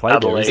still yet to play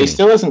Adelaide. there, He isn't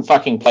still hasn't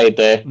fucking played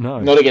there. No.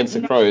 Not against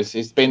the Crows.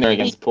 He's been there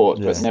against Port,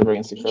 Yeah. but never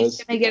against the Crows.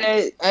 He's going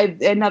to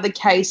get another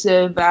case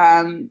of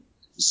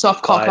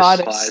soft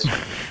cockitis.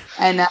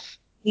 And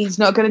he's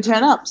not going to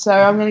turn up. So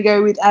I'm going to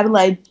go with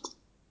Adelaide.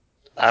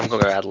 I'm going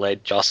to go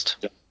Adelaide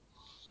just.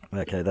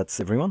 Okay, that's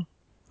everyone?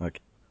 Okay.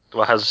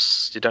 Well,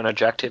 you don't know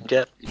Jack tipped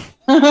yet?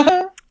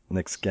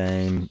 Next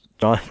game,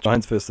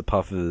 Giants versus the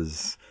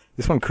Puffers.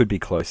 This one could be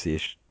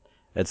close-ish.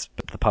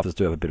 The Puffers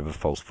do have a bit of a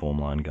false form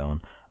line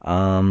going.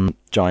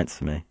 Giants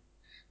for me.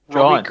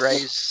 Robbie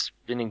Gray's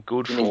been in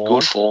good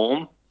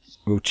form.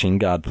 Will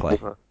Chingard play?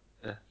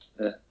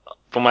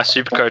 For my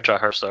super coach, I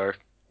hope so.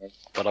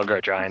 But I'll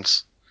go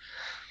Giants.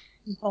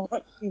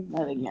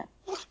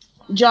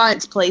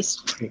 Giants,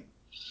 please.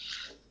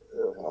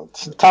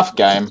 It's a tough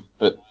game,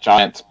 but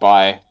Giants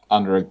by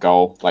under a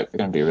goal. Like, they're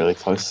going to be really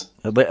close.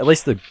 At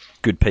least the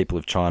good people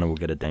of China will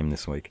get a game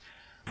this week.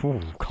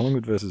 Ooh,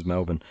 Collingwood versus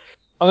Melbourne.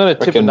 I'm going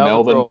to tip another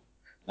Melbourne.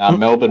 draw.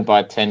 Melbourne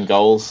by 10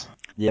 goals.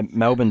 Yeah,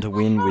 Melbourne to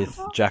win with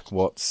Jack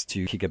Watts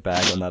to kick a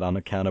bag on that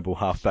unaccountable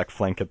halfback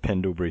flanker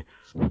Pendlebury.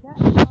 That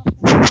halfback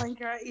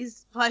flanker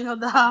is playing on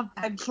the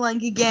halfback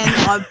flank again.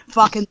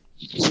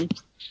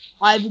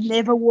 I've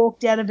never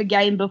walked out of a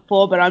game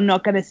before, but I'm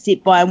not going to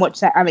sit by and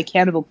watch that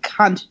unaccountable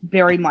cunt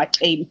bury my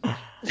team.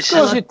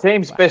 Because your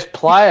team's best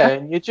player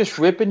and you're just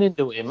ripping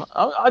into him.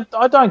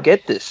 I don't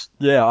get this.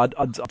 Yeah,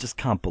 I just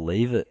can't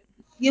believe it.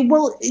 Yeah,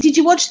 well, did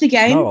you watch the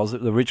game? No, I was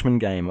at the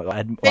Richmond game. I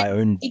had my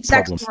own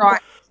Exactly problems.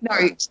 right. No,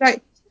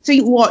 so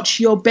you watch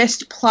your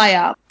best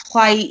player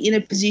play in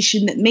a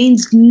position that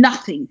means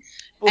nothing,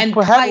 and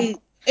play.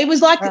 It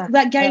was like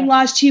that game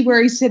last year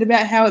where he said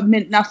about how it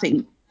meant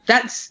nothing.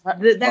 That's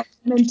the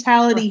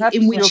mentality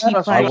in which he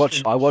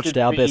played. I watched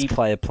our best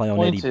player play on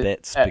Eddie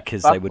Betts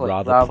because they would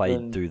rather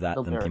do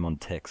that than him on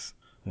Tex.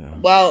 Yeah.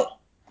 Well,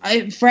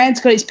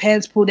 Fran's got his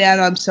pants pulled down.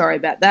 I'm sorry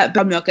about that,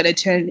 but I'm not going to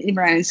turn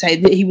around and say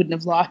that he wouldn't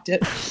have liked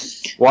it.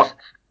 What?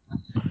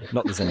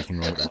 Not there's anything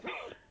wrong with that.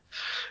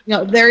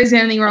 No, there is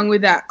anything wrong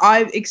with that.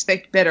 I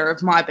expect better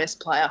of my best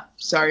player,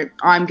 so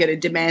I'm going to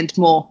demand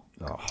more.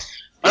 Oh.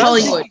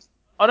 Hollywood.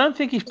 I don't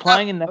think he's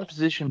playing in that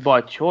position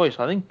by choice.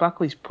 I think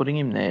Buckley's putting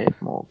him there,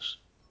 Morgs.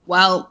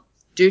 Well,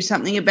 do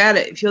something about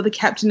it. If you're the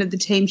captain of the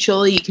team,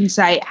 surely you can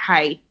say,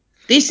 hey,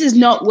 this is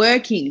not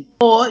working.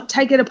 Or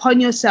take it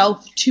upon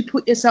yourself to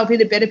put yourself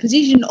in a better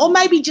position. Or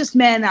maybe just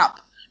man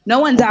up. No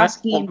one's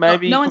asking him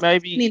to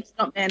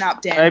not man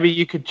up, Dan. Maybe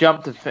you could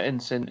jump the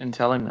fence and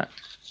tell him that.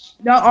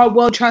 No,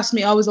 well, trust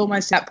me, I was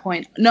almost at that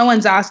point. No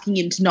one's asking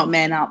him to not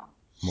man up.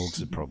 Morgs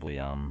had probably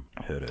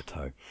hurt her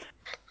toe.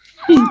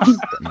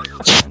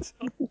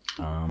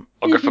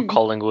 I'll go for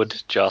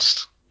Collingwood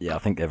just. Yeah, I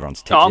think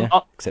everyone's tipped,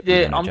 except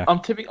Jack.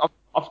 I'm tipping.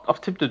 I've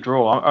tipped a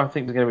draw. I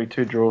think there's going to be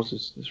 2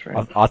 draws this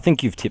round. I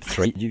think you've tipped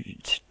 3. You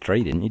tipped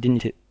 3, didn't you? Didn't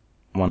you tip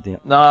one thing?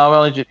 No, I'm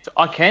only just.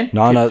 I can.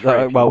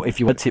 No. Well, if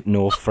you want to tip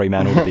North,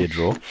 Fremantle would be a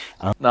draw.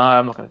 No,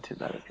 I'm not going to tip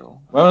that at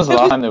all. When was the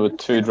last time there were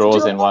 2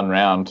 draws in one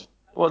round?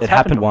 Well, it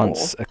happened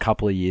once a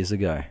couple of years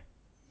ago.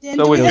 Dan,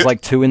 There was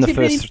like 2 in the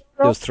first.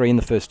 There was 3 in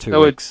the first 2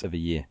 weeks of a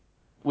year.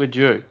 We're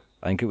due.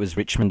 I think it was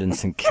Richmond and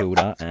St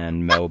Kilda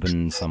and Melbourne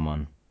and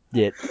someone.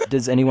 Yeah.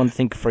 Does anyone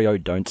think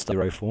Freo don't stay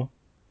 0-4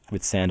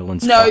 with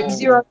Sandilands? No,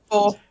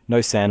 0-4. No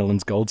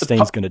Sandilands.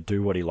 Goldstein's going to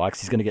do what he likes.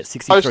 He's going to get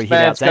 63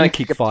 hit-outs and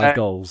kick 5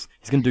 goals.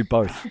 He's going to do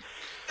both.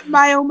 The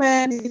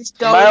mailman is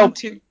going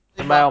to.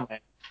 The mailman.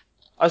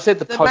 I said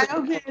the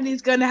mailman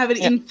is going to have an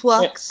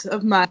influx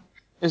of money.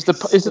 Is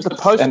it the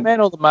postman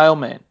or the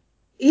mailman?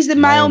 He's the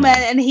mailman,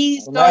 and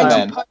he's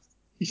going to post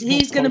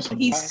He's going to put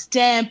his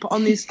stamp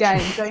on this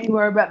game. Don't you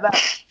worry about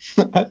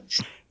that.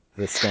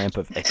 The stamp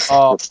of X.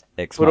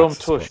 X put on marks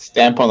the spot. tush.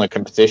 Stamp on the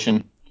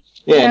competition.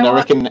 Yeah, You and know I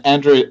what? reckon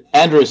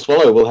Andrew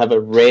Swallow will have a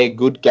rare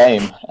good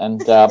game and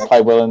play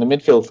well in the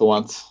midfield for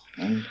once.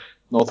 And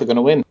North are going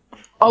to win.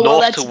 Oh, well,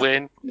 North that's to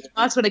win.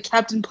 nice when a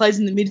captain plays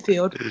in the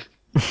midfield.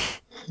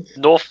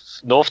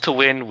 North to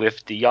win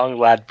with the young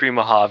lad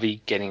Prima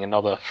Harvey getting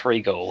another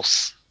 3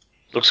 goals.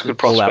 Looks a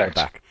good All out the prospect.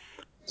 back.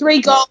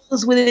 3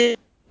 goals within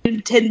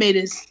 10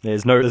 metres.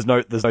 There's no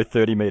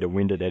 30-meter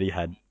wind at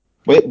Etihad.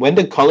 When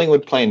did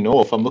Collingwood play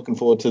North? I'm looking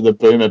forward to the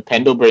Boomer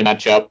Pendlebury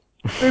matchup.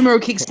 Boomer will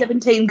kick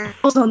 17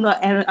 goals on the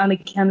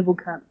unaccountable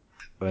cunt.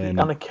 When,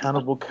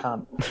 Unaccountable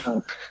cunt.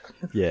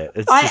 yeah,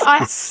 it's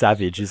I- it's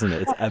savage, isn't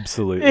it? It's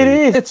absolutely. It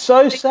is. It's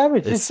so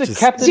savage. It's It's, the just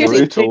captain of the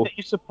brutal. team that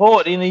you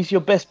support, and he's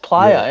your best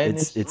player. Yeah, and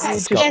it's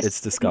Yes.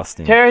 it's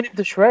disgusting. tearing him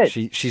to shreds.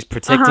 She's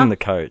protecting Uh-huh. the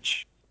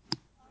coach.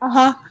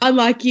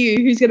 Unlike you,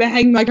 who's going to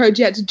hang my coach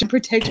out to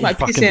protect He my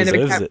fucking piss out of a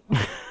deserves cap.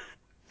 it.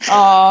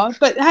 Aw,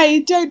 but hey,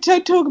 don't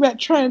talk about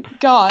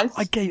Trent, guys.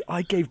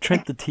 I gave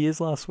Trent the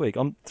tears last week.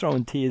 I'm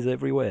throwing tears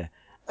everywhere.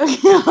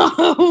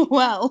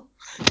 Well,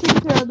 keep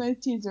throwing those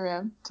tears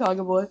around,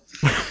 Tiger Boy.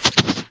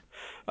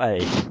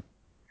 Hey,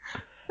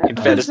 In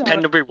fairness, sorry.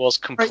 Pendlebury was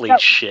complete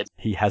shit.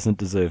 he hasn't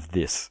deserved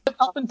this.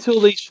 Up until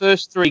these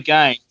first 3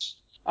 games,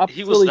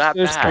 He was that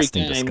bad.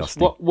 Disgusting.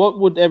 what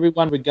would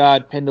everyone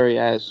regard Pendlebury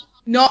as?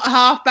 Not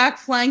halfback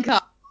flanker.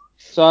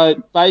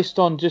 So, based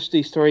on just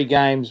these 3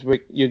 games,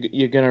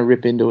 you're going to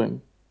rip into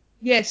him.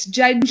 Yes,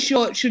 Jaden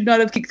Short should not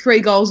have kicked 3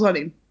 goals on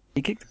him.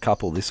 He kicked a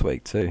couple this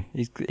week too.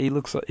 He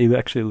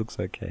actually looks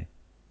okay.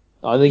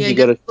 I think Yeah, you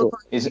got he to doesn't look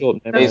He's, short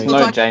like- memory. he's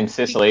no James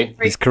Sicily.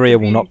 His career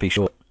will not be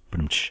short.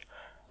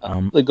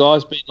 The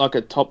guy's been like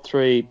a top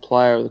 3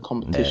 player of the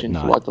competition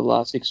Yeah, for no. like the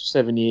last 6 or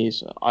 7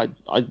 years.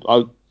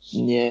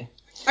 Yeah.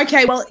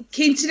 Okay, well,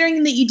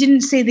 considering that you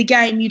didn't see the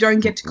game, you don't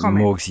get to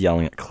comment. Morg's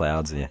yelling at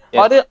clouds here.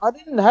 Yeah. I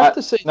didn't have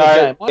to see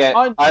the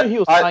game. I knew he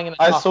was playing in a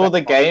I saw halfback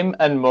the game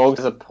and Morgs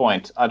has a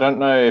point. I don't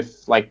know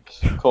if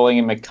calling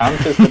him a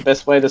cunt is the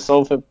best way to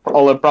solve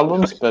all the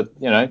problems, but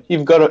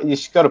you've got a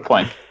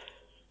point.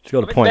 He's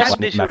got a point. Best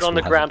Like midfield Maxwell on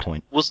the has a ground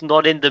point. was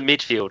not in the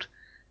midfield.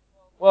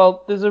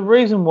 Well, there's a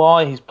reason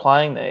why he's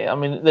playing there. I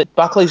mean,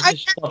 Buckley's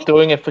just not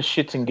doing it for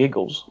shits and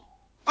giggles.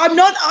 I'm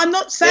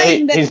not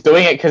saying that. He's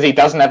doing it because he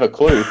doesn't have a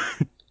clue.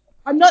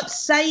 I'm not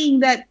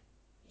saying that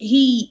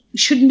he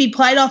shouldn't be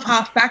played off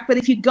halfback, but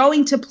if you're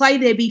going to play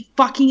there, be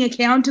fucking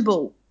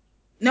accountable.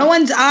 No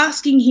one's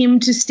asking him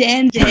to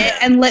stand there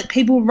and let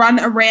people run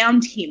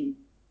around him.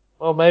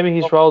 Well, maybe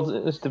his role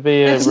is to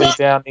be a That's not-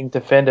 rebounding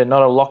defender,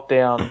 not a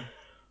lockdown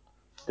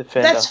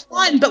defender. That's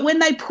fine, but when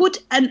they put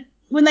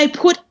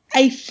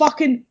a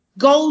fucking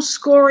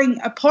goal-scoring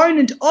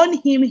opponent on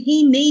him,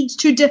 he needs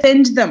to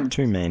defend them.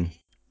 Two men.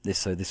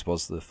 This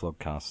was the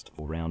Flogcast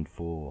for round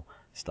 4.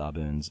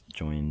 Starburns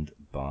joined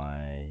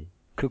by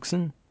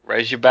Cookson,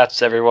 Raise your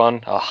bets,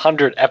 everyone.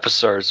 100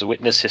 episodes of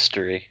Witness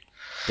History.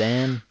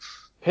 Dan,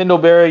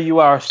 Pendlebury, you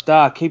are a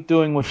star. Keep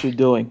doing what you're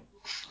doing.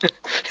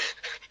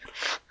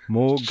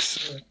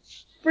 Morgs,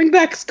 Bring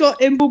back Scott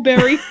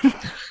Embleberry.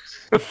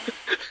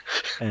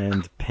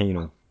 and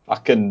Penal.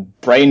 Fucking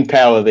brain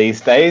power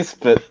these days,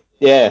 but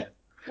yeah.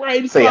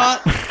 Brain See ya.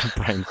 fart.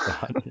 Brain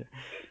fart. Yeah.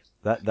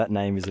 That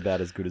name is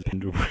about as good as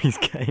Pendlebury's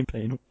game,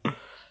 Penal.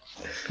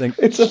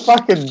 It's a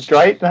fucking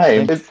great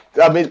name.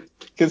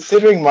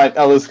 Considering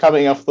I was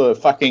coming off the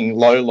fucking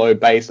low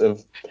base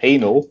of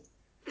penal,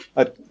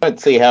 I don't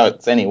see how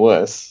it's any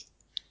worse.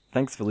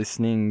 Thanks for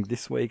listening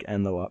this week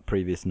and the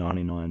previous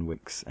 99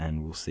 weeks,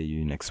 and we'll see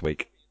you next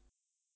week.